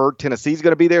staff heard Tennessee's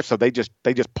going to be there, so they just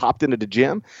popped into the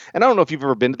gym. And I don't know if you've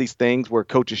ever been to these things where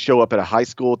coaches show up at a high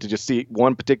school to just see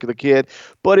one particular kid,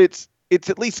 but it's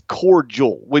at least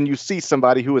cordial when you see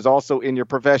somebody who is also in your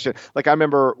profession. Like I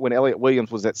remember when Elliott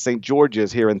Williams was at St.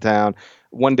 George's here in town,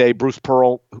 one day Bruce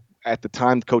Pearl, at the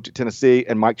time coach at Tennessee,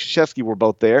 and Mike Krzyzewski were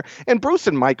both there. And Bruce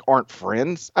and Mike aren't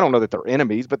friends. I don't know that they're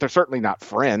enemies, but they're certainly not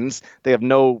friends. They have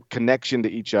no connection to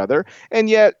each other. And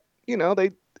yet,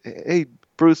 hey,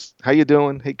 Bruce, how you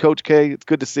doing? Hey, Coach K, it's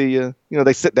good to see you.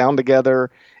 They sit down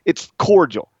together. It's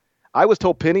cordial. I was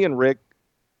told Penny and Rick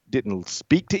didn't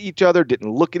speak to each other,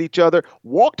 didn't look at each other,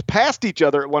 walked past each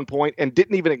other at one point, and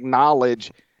didn't even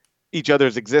acknowledge each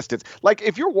other's existence. Like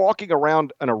if you're walking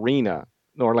around an arena,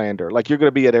 Norlander, like you're going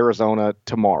to be at Arizona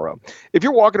tomorrow. If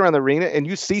you're walking around the arena and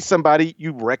you see somebody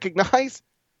you recognize,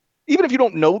 Even if you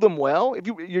don't know them well, if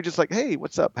you're just like, hey,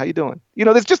 what's up? How you doing?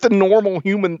 That's just a normal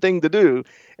human thing to do.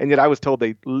 And yet I was told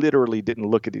they literally didn't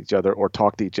look at each other or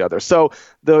talk to each other. So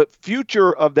the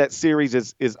future of that series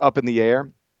is up in the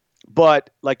air. But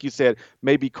like you said,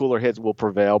 maybe cooler heads will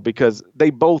prevail because they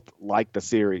both like the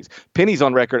series. Penny's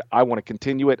on record. I want to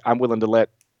continue it. I'm willing to let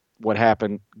what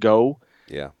happened go.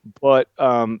 Yeah. But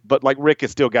like Rick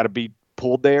has still got to be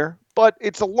pulled there. But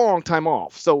it's a long time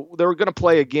off. So they're going to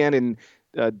play again in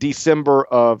December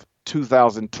of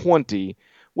 2020,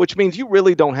 which means you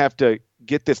really don't have to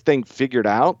get this thing figured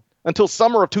out until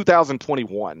summer of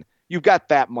 2021. You've got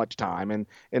that much time,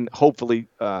 and hopefully,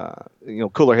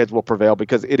 cooler heads will prevail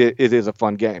because it is a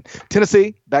fun game.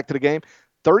 Tennessee, back to the game,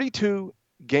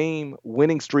 32-game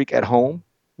winning streak at home,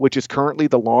 which is currently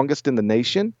the longest in the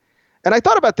nation. And I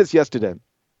thought about this yesterday.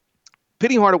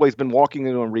 Penny Hardaway's been walking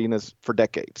into arenas for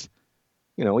decades.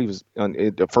 He was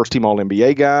a first-team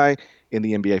All-NBA guy in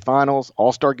the NBA Finals,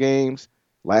 All-Star games,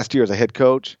 last year as a head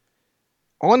coach.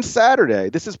 On Saturday,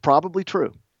 this is probably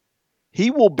true.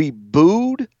 He will be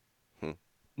booed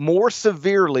more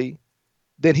severely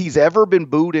than he's ever been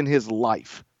booed in his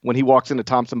life when he walks into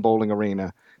Thompson Bowling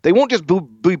Arena. They won't just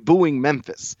be booing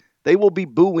Memphis. They will be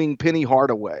booing Penny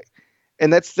Hardaway.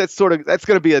 And that's going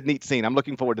to be a neat scene. I'm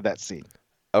looking forward to that scene.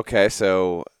 Okay,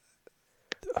 so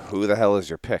who the hell is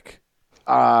your pick?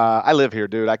 I live here,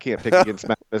 dude. I can't pick against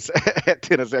Memphis at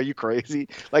Tennessee. Are you crazy?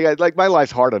 Like my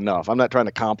life's hard enough. I'm not trying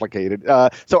to complicate it.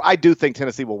 So I do think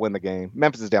Tennessee will win the game.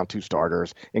 Memphis is down 2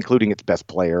 starters, including its best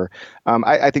player.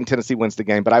 I think Tennessee wins the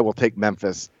game, but I will take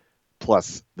Memphis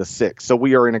plus the 6. So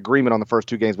we are in agreement on the first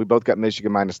 2 games. We both got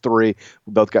Michigan -3.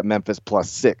 We both got Memphis plus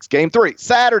 6. Game 3,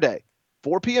 Saturday,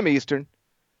 4 p.m. Eastern.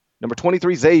 Number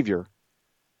 23, Xavier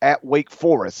at Wake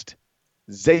Forest.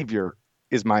 Xavier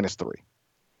is -3.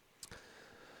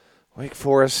 Wake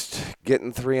Forest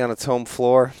getting 3 on its home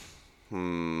floor.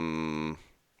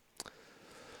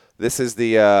 This is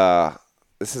a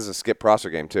Skip Prosser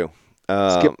game too.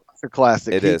 Skip Prosser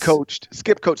classic.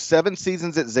 Skip coached 7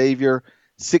 seasons at Xavier,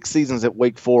 6 seasons at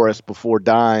Wake Forest before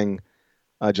dying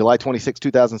July 26,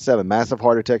 2007. Massive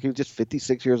heart attack. He was just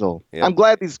 56 years old. Yeah. I'm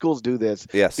glad these schools do this.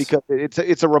 Yes. Because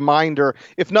it's a reminder.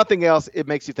 If nothing else, it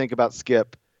makes you think about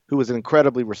Skip, who was an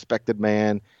incredibly respected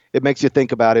man. It makes you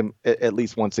think about him at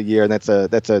least once a year, and that's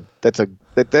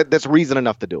reason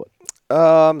enough to do it.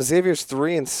 Xavier's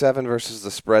 3-7 versus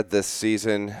the spread this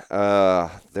season.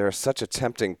 They're such a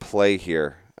tempting play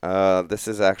here. This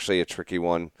is actually a tricky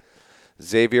one.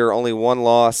 Xavier only 1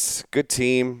 loss, good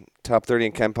team, top 30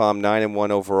 in KenPom, 9-1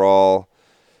 overall.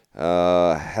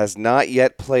 Has not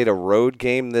yet played a road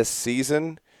game this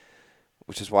season,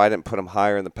 which is why I didn't put them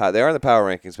higher in the power. They are in the power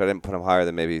rankings, but I didn't put them higher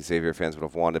than maybe Xavier fans would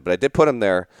have wanted. But I did put them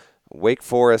there. Wake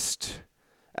Forest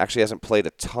actually hasn't played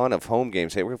a ton of home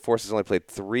games. Wake Forest has only played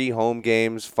 3 home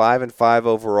games, 5-5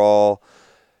 overall.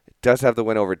 It does have the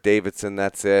win over Davidson.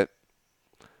 That's it.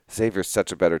 Xavier's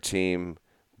such a better team,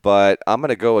 but I'm going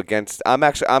to go against. I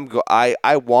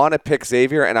want to pick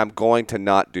Xavier, and I'm going to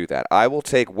not do that. I will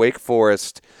take Wake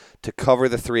Forest to cover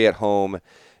the 3 at home.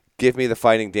 Give me the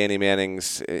Fighting Danny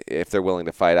Mannings if they're willing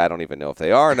to fight. I don't even know if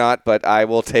they are or not, but I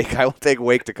will take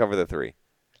Wake to cover the 3.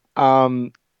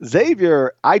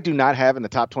 Xavier, I do not have in the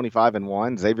top 25 and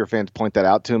 1. Xavier fans point that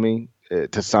out to me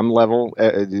to some level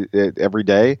every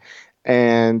day.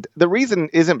 And the reason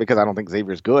isn't because I don't think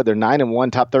Xavier's good. They're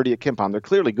 9-1, top 30 at KenPom. They're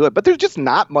clearly good, but there's just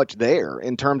not much there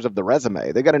in terms of the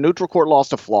resume. They got a neutral court loss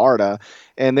to Florida,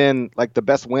 and then like the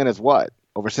best win is what?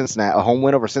 Over Cincinnati, a home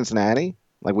win over Cincinnati?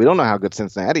 Like, we don't know how good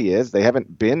Cincinnati is. They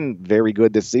haven't been very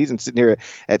good this season, sitting here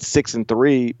at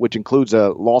 6-3, which includes a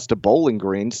loss to Bowling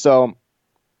Green. So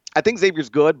I think Xavier's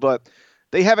good, but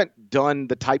they haven't done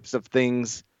the types of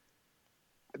things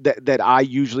that I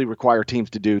usually require teams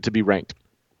to do to be ranked,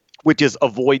 which is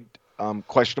avoid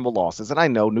questionable losses. And I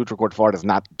know neutral court Florida is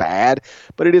not bad,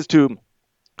 but it is to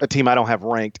a team I don't have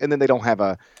ranked, and then they don't have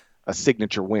a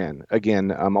signature win.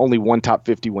 Again, only 1 top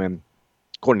 50 win,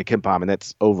 according to KenPom, and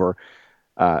that's over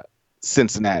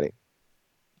Cincinnati.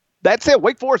 That said,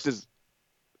 Wake Forest is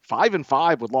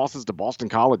 5-5 with losses to Boston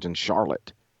College and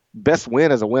Charlotte. Best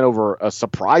win is a win over a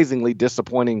surprisingly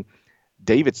disappointing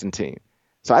Davidson team.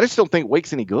 So I just don't think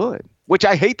Wake's any good, which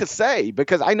I hate to say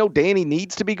because I know Danny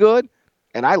needs to be good,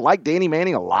 and I like Danny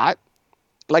Manning a lot.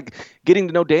 Like, getting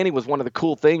to know Danny was one of the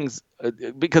cool things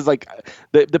because, like,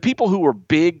 the people who were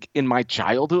big in my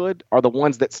childhood are the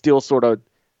ones that still sort of,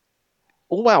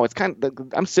 oh, wow, it's kind of,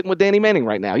 I'm sitting with Danny Manning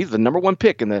right now. He's the number 1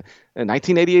 pick in the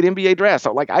 1988 NBA draft.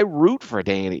 So, like, I root for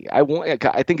Danny. I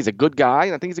think he's a good guy,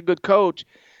 and I think he's a good coach.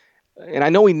 And I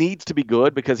know he needs to be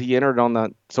good because he entered on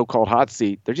the so-called hot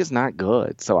seat. They're just not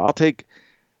good. So I'll take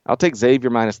I'll take Xavier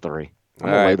 -3. I'm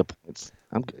going to lay the points.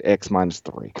 I'm X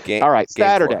 -3. All right,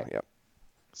 Saturday. 4, yep.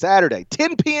 Saturday,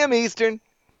 10 p.m. Eastern.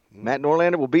 Matt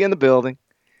Norlander will be in the building.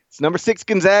 It's number 6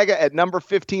 Gonzaga at number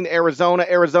 15 Arizona.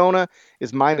 Arizona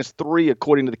is -3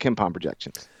 according to the KenPom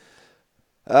projections.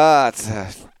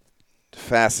 It's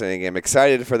fascinating. I'm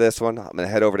excited for this one. I'm going to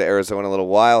head over to Arizona in a little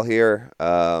while here,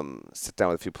 sit down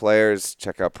with a few players,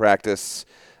 check out practice.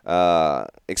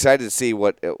 Excited to see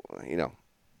what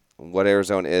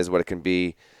Arizona is, what it can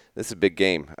be. This is a big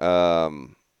game.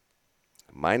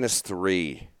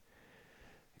 -3.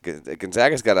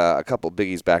 Gonzaga's got a couple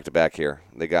biggies back-to-back here.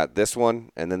 They got this one,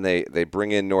 and then they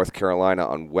bring in North Carolina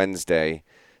on Wednesday.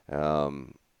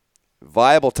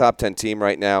 Viable top 10 team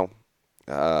right now.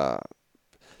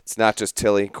 It's not just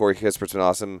Tilly. Corey Kispert's been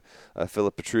awesome.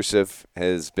 Filip Petrusev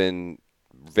has been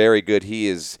very good. He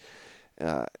is,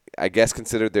 I guess,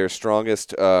 considered their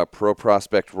strongest pro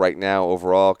prospect right now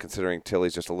overall, considering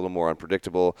Tilly's just a little more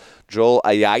unpredictable. Joel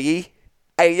Ayayi,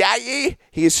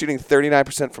 he is shooting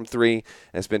 39% from 3, and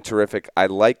it's been terrific. I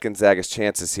like Gonzaga's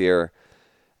chances here.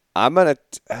 I'm going to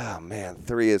 –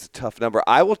 3 is a tough number.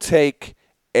 I will take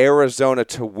Arizona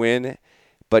to win,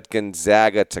 but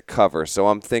Gonzaga to cover. So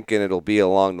I'm thinking it'll be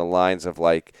along the lines of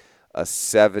like a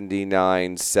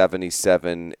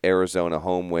 79-77 Arizona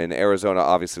home win. Arizona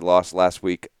obviously lost last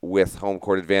week with home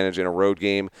court advantage in a road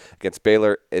game against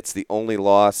Baylor. It's the only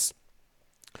loss.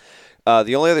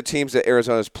 The only other teams that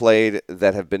Arizona's played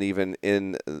that have been even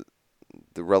in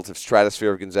the relative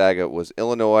stratosphere of Gonzaga was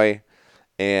Illinois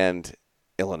and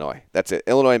Illinois. That's it.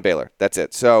 Illinois and Baylor. That's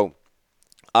it. So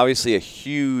obviously a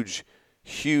huge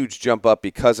jump up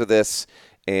because of this.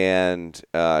 And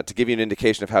to give you an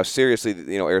indication of how seriously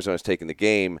Arizona's taking the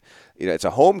game, it's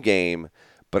a home game,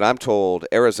 but I'm told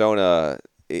Arizona.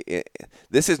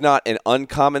 This is not an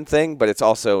uncommon thing, but it's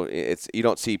also you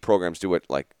don't see programs do it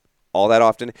like all that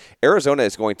often. Arizona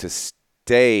is going to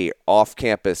stay off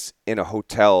campus in a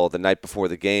hotel the night before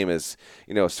the game is,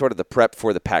 sort of the prep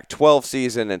for the Pac-12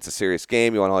 season. It's a serious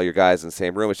game. You want all your guys in the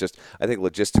same room. It's just, I think,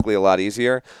 logistically a lot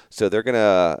easier. So they're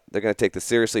gonna take this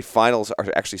seriously. Finals are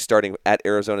actually starting at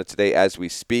Arizona today as we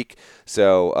speak.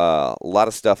 So a lot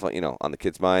of stuff, on the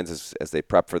kids' minds as they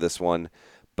prep for this one.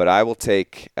 But I'll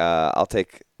take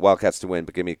Wildcats to win,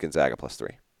 but give me Gonzaga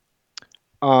 +3.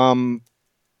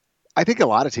 I think a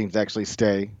lot of teams actually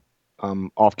stay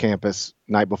off campus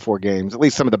night before games. At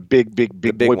least some of the big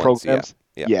boy ones, programs.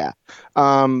 Yeah.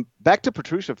 Back to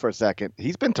Petrusev for a second.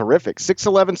 He's been terrific.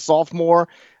 6'11" sophomore,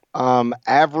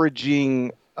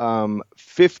 averaging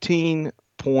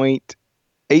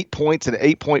 15.8 points and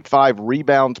 8.5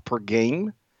 rebounds per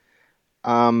game.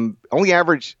 Only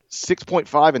averaged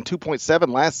 6.5 and 2.7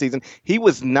 last season. He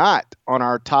was not on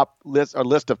our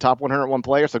list of top 101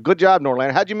 players. So good job,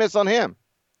 Norlander. How'd you miss on him?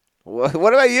 What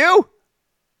about you?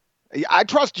 I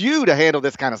trust you to handle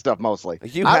this kind of stuff mostly.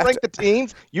 I rank the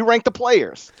teams. You rank the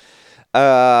players.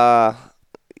 Yeah,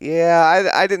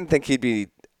 I didn't think he'd be.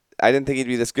 I didn't think he'd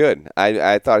be this good.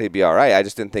 I thought he'd be all right. I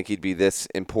just didn't think he'd be this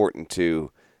important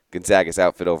to Gonzaga's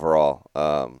outfit overall.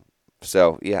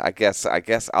 So yeah, I guess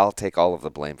I'll take all of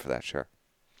the blame for that. Sure.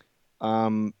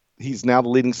 He's now the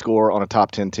leading scorer on a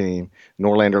top 10 team.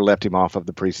 Norlander left him off of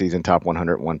the preseason top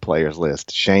 101 players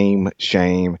list. Shame.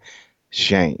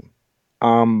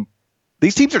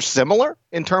 These teams are similar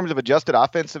in terms of adjusted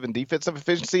offensive and defensive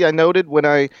efficiency. I noted when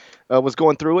I was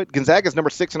going through it. Gonzaga's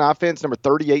number 6 in offense, number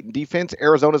 38 in defense.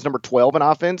 Arizona's number 12 in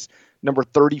offense, number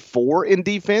 34 in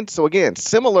defense. So again,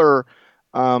 similar.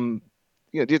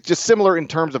 Just similar in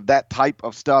terms of that type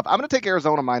of stuff. I'm going to take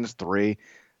Arizona -3.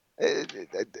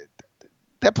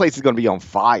 That place is going to be on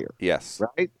fire. Yes.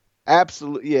 Right?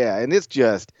 Absolutely. Yeah. And it's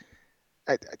just,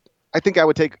 I think I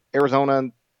would take Arizona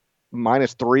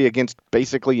 -3 against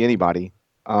basically anybody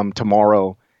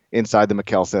tomorrow inside the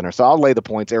McKell Center. So I'll lay the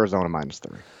points, Arizona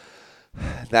 -3.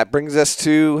 That brings us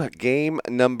to game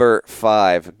number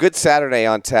 5. Good Saturday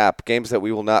on tap. Games that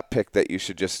we will not pick that you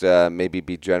should just maybe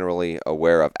be generally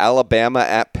aware of. Alabama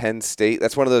at Penn State.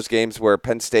 That's one of those games where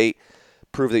Penn State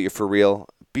prove that you're for real.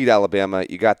 Beat Alabama.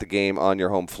 You got the game on your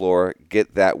home floor.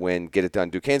 Get that win. Get it done.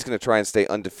 Duquesne's going to try and stay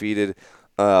undefeated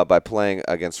by playing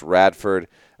against Radford.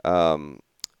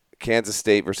 Kansas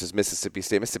State versus Mississippi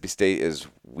State. Mississippi State is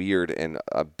weird and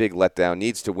a big letdown.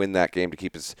 Needs to win that game to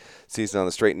keep his season on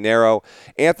the straight and narrow.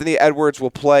 Anthony Edwards will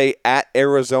play at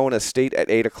Arizona State at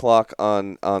 8 o'clock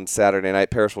on Saturday night.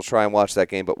 Paris will try and watch that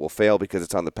game, but will fail because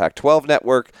it's on the Pac-12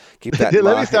 network. Keep that in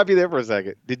mind. Let me stop you there for a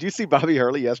second. Did you see Bobby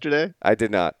Hurley yesterday? I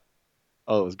did not.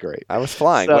 Oh, it was great. I was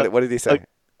flying. So, what did he say?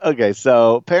 Okay,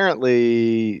 so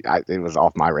apparently it was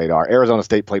off my radar. Arizona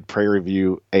State played Prairie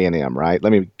View A&M, right?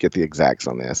 Let me get the exacts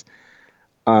on this.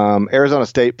 Arizona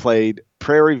State played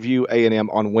Prairie View A&M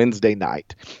on Wednesday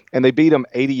night, and they beat them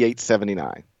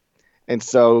 88-79. And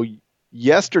so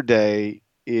yesterday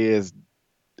is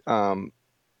the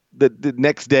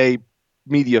next day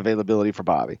media availability for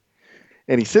Bobby.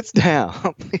 And he sits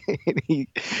down and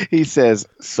he says,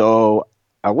 so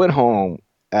I went home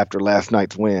after last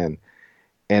night's win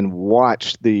and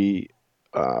watched the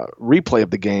replay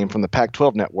of the game from the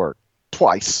Pac-12 network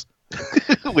twice,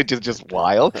 which is just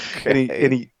wild. Okay.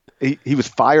 And he was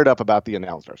fired up about the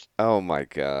announcers. Oh my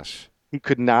gosh. He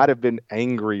could not have been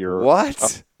angrier.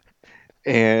 What?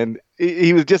 And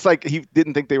he was just like, he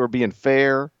didn't think they were being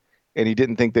fair, and he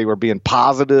didn't think they were being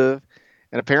positive.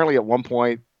 And apparently at one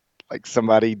point, like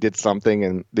somebody did something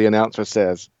and the announcer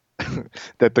says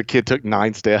that the kid took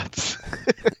 9 steps.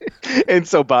 And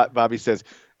so Bobby says,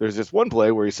 there's this one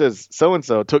play where he says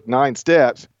so-and-so took 9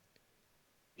 steps.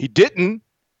 He didn't.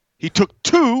 He took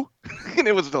 2. And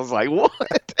I was like, what?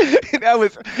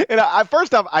 And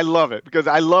first off, I love it because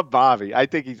I love Bobby. I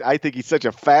think he's such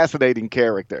a fascinating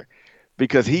character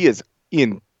because he is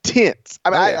intense.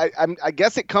 I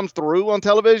guess it comes through on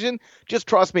television. Just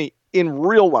trust me, in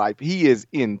real life, he is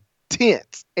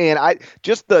intense. And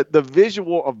just the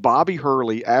visual of Bobby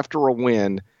Hurley after a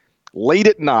win late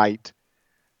at night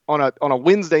on a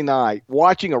Wednesday night,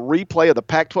 watching a replay of the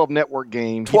Pac-12 network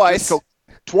game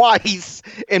twice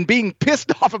and being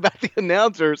pissed off about the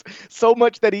announcers so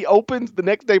much that he opens the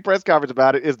next day press conference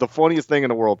about it is the funniest thing in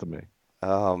the world to me.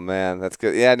 Oh man, that's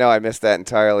good. Yeah, no, I missed that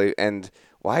entirely. And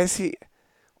why is he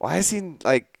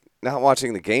like not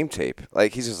watching the game tape?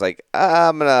 Like he's just like,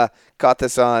 I'm gonna caught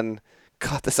this on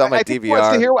my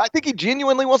DVR. I think he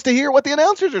genuinely wants to hear what the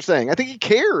announcers are saying. I think he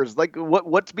cares, like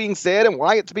what's being said and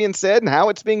why it's being said and how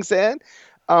it's being said.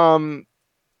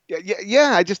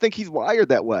 Yeah, I just think he's wired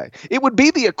that way. It would be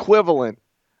the equivalent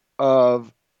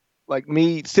of like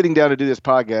me sitting down to do this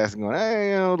podcast and going,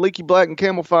 hey, Leaky Black and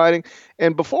camel fighting.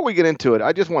 And before we get into it,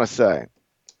 I just want to say,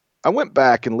 I went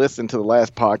back and listened to the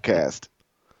last podcast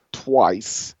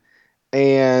twice,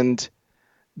 and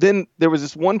then there was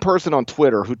this one person on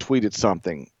Twitter who tweeted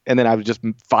something, and then I was just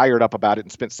fired up about it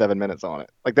and spent 7 minutes on it.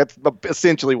 Like that's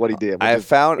essentially what he did. Hold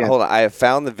on. I have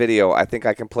found the video. I think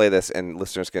I can play this, and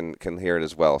listeners can hear it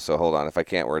as well. So hold on. If I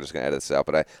can't, we're just gonna edit this out.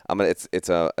 But I'm gonna. It's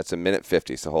a minute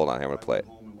 50. So hold on. I'm gonna play it. I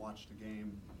went home and watched the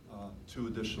game 2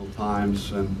 additional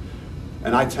times, and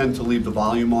I tend to leave the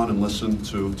volume on and listen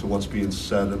to what's being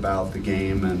said about the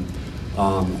game. And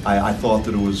I thought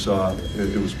that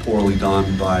it was poorly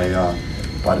done by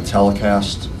the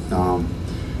telecast.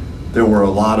 There were a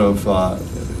lot of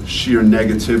sheer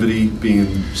negativity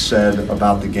being said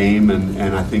about the game,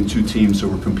 and I think 2 teams that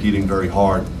were competing very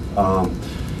hard.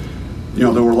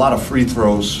 There were a lot of free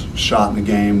throws shot in the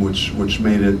game, which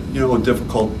made it a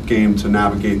difficult game to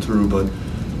navigate through. But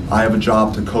I have a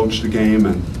job to coach the game,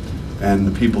 and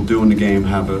the people doing the game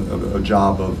have a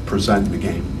job of presenting the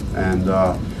game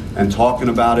and talking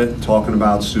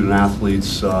about student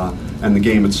athletes and the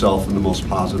game itself in the most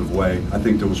positive way. I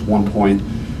think there was one point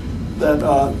that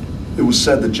it was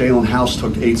said that Jalen House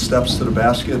took 8 steps to the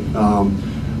basket.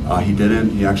 He didn't.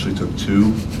 He actually took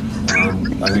 2.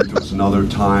 I think there was another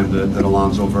time that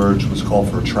Alonzo Verge was called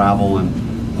for a travel and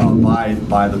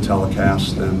by the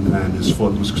telecast, and his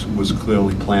foot was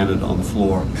clearly planted on the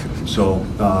floor. So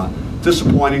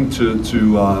disappointing to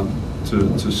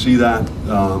see that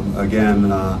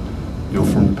again.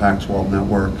 From the Pac-12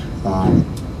 network.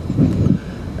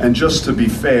 And just to be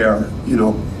fair,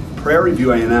 Prairie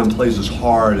View A&M plays as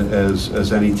hard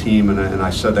as any team, and I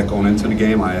said that going into the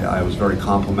game. I was very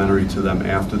complimentary to them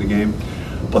after the game.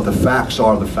 But the facts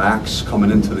are the facts.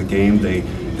 Coming into the game,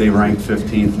 they ranked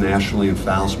 15th nationally in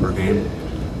fouls per game.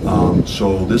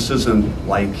 So this isn't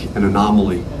like an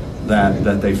anomaly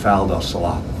that they fouled us a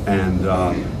lot.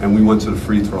 And we went to the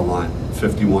free throw line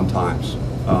 51 times.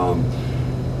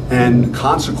 And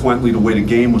consequently, the way the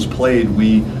game was played,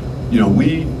 we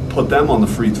put them on the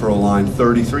free throw line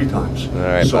 33 times. All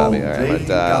right, so Bobby. All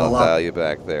right, I'll dial you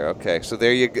back there. Okay, so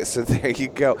there you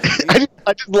go. I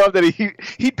just love that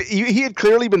he had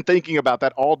clearly been thinking about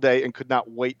that all day and could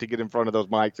not wait to get in front of those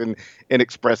mics and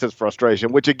express his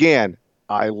frustration, which again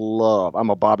I love. I'm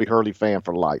a Bobby Hurley fan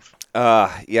for life.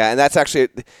 Yeah, and that's actually.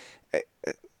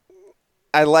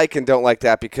 I like and don't like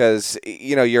that because,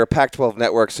 you're a Pac-12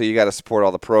 network, so you got to support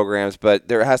all the programs, but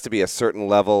there has to be a certain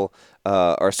level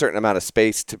or a certain amount of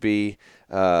space to be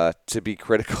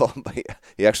critical.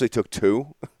 He actually took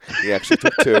 2.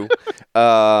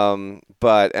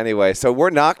 But anyway, so we're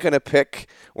not going to pick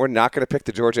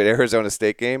the Georgia-Arizona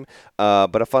State game,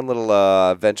 but a fun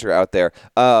little venture out there.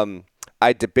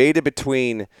 I debated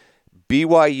between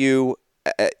BYU,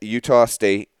 Utah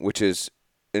State, which is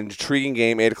intriguing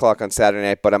game, 8 o'clock on Saturday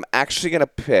night, but I'm actually going to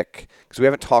pick, because we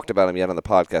haven't talked about them yet on the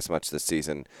podcast much this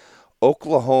season,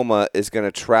 Oklahoma is going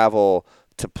to travel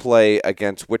to play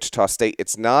against Wichita State.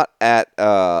 It's not at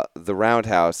the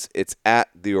Roundhouse. It's at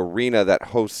the arena that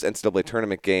hosts NCAA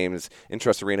tournament games,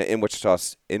 Intrust Arena in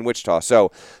Wichita.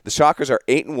 So the Shockers are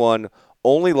 8-1.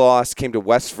 Only loss came to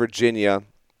West Virginia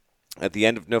at the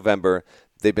end of November.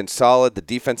 They've been solid. The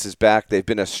defense is back. They've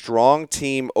been a strong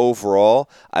team overall.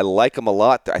 I like them a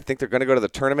lot. I think they're going to go to the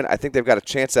tournament. I think they've got a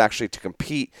chance actually to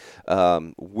compete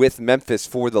with Memphis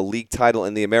for the league title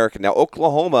in the American. Now,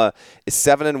 Oklahoma is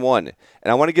 7-1,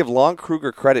 and I want to give Lon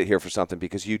Kruger credit here for something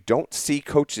because you don't see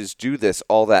coaches do this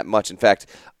all that much. In fact,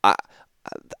 I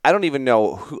don't even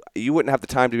know you wouldn't have the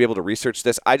time to be able to research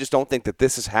this. I just don't think that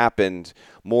this has happened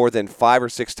more than 5 or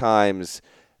 6 times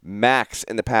max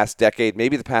in the past decade,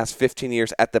 maybe the past 15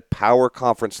 years at the power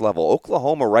conference level.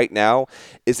 Oklahoma right now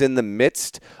is in the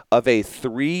midst of a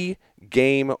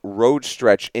 3-game road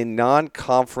stretch in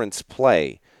non-conference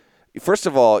play. First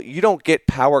of all, you don't get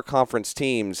power conference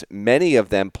teams, many of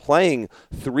them playing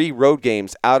 3 road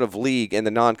games out of league in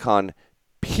the non-con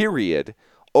period.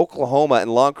 Oklahoma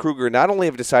and Lon Kruger not only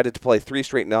have decided to play 3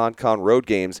 straight non-con road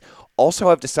games, also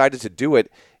have decided to do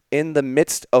it in the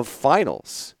midst of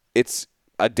finals. It's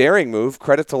a daring move.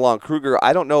 Credit to Lon Kruger.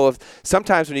 I don't know if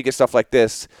sometimes when you get stuff like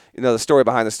this, the story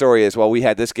behind the story is, well, we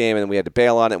had this game and then we had to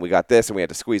bail on it and we got this and we had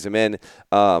to squeeze them in.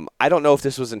 I don't know if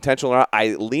this was intentional or not.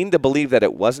 I lean to believe that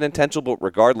it wasn't intentional, but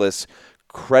regardless,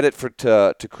 credit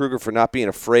to Kruger for not being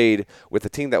afraid with a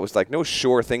team that was like no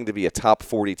sure thing to be a top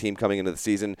 40 team coming into the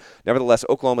season. Nevertheless,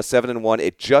 Oklahoma 7-1.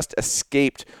 It just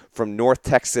escaped from North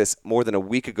Texas more than a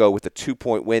week ago with a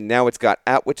 2-point win. Now it's got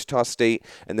at Wichita State,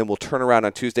 and then we'll turn around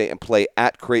on Tuesday and play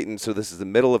at Creighton. So this is the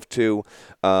middle of 2.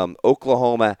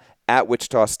 Oklahoma at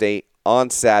Wichita State on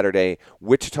Saturday.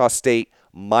 Wichita State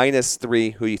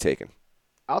 -3. Who are you taking?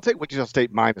 I'll take Wichita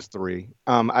State -3.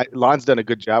 Lon's done a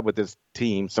good job with this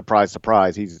team. Surprise,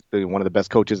 surprise. He's one of the best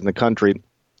coaches in the country.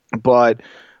 But,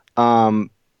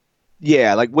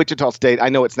 like Wichita State, I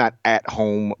know it's not at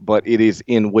home, but it is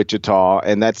in Wichita,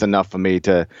 and that's enough for me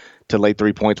to lay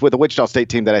 3 points with a Wichita State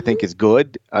team that I think is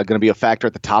good, going to be a factor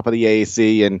at the top of the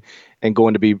AAC and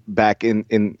going to be back in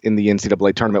the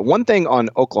NCAA tournament. One thing on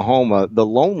Oklahoma, the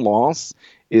lone loss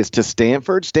is to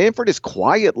Stanford. Stanford is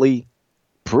quietly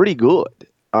pretty good.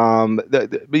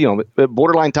 The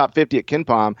borderline top 50 at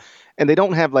KenPom, and they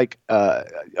don't have like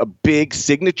a big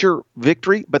signature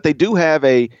victory, but they do have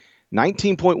a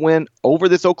 19-point win over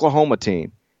this Oklahoma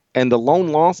team. And the lone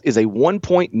loss is a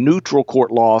 1-point neutral court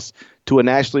loss to a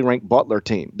nationally ranked Butler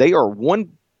team. They are a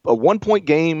 1-point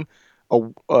game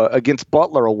against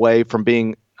Butler away from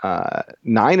being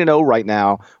 9-0 right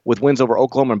now with wins over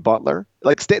Oklahoma and Butler.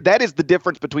 That is the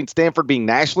difference between Stanford being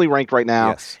nationally ranked right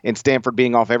now and Stanford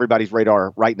being off everybody's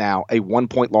radar right now. A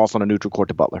 1-point loss on a neutral court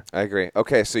to Butler. I agree.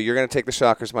 Okay, so you're going to take the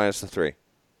Shockers -3.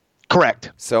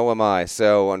 Correct. So am I.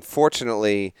 So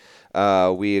unfortunately,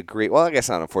 we agree. Well, I guess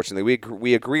not unfortunately.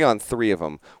 We agree on 3 of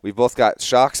them. We've both got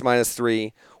Shocks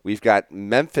 -3. We've got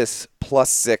Memphis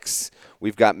 +6.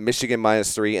 We've got Michigan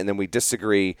 -3, and then we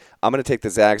disagree. I'm going to take the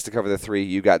Zags to cover the 3.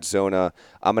 You got Zona.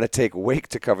 I'm going to take Wake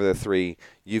to cover the 3.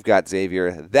 You've got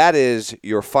Xavier. That is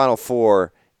your Final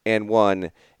 4 and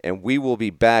 1, and we will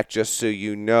be back, just so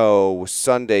you know,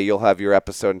 Sunday. You'll have your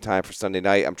episode in time for Sunday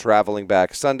night. I'm traveling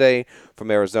back Sunday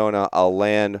from Arizona. I'll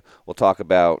land. We'll talk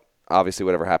about, obviously,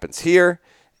 whatever happens here.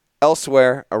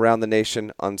 Elsewhere around the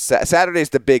nation on Saturday's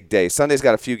the big day. Sunday's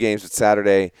got a few games, but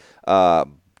Saturday,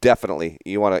 definitely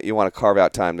you want to carve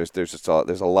out time. There's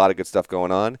a lot of good stuff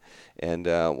going on, and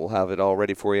we'll have it all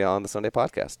ready for you on the Sunday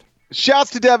podcast.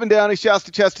 Shouts to Devin Downey. Shouts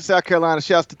to Chester, South Carolina.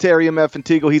 Shouts to Terry M.F. and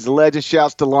Teagle. He's a legend.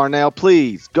 Shouts to Larnell.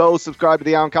 Please go subscribe to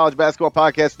the Ion College Basketball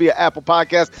Podcast via Apple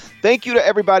Podcasts. Thank you to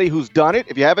everybody who's done it.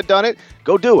 If you haven't done it,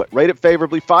 go do it. Rate it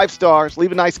favorably. 5 stars.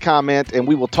 Leave a nice comment, and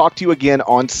we will talk to you again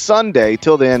on Sunday.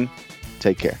 Till then,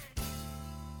 take care.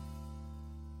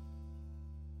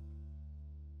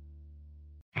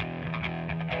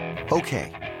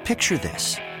 Okay, picture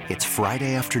this. It's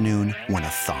Friday afternoon when a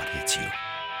thought hits you.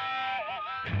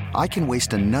 I can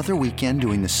waste another weekend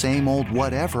doing the same old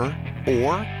whatever,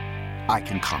 or I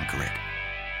can conquer it.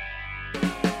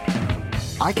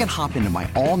 I can hop into my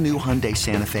all-new Hyundai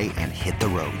Santa Fe and hit the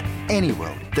road. Any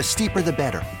road. The steeper, the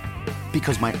better.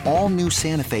 Because my all-new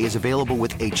Santa Fe is available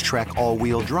with H-Track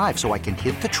all-wheel drive, so I can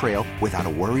hit the trail without a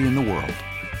worry in the world.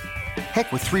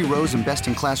 Heck, with 3 rows and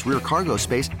best-in-class rear cargo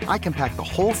space, I can pack the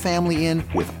whole family in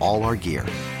with all our gear.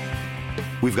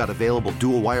 We've got available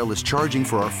dual wireless charging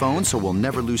for our phones, so we'll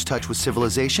never lose touch with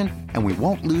civilization, and we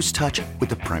won't lose touch with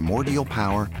the primordial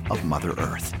power of Mother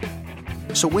Earth.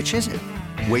 So which is it?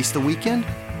 Waste the weekend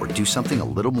or do something a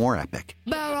little more epic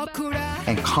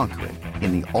and conquer it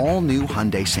in the all-new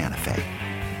Hyundai Santa Fe.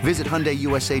 Visit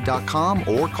HyundaiUSA.com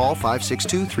or call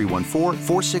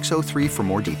 562-314-4603 for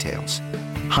more details.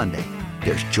 Hyundai,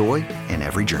 there's joy in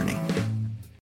every journey.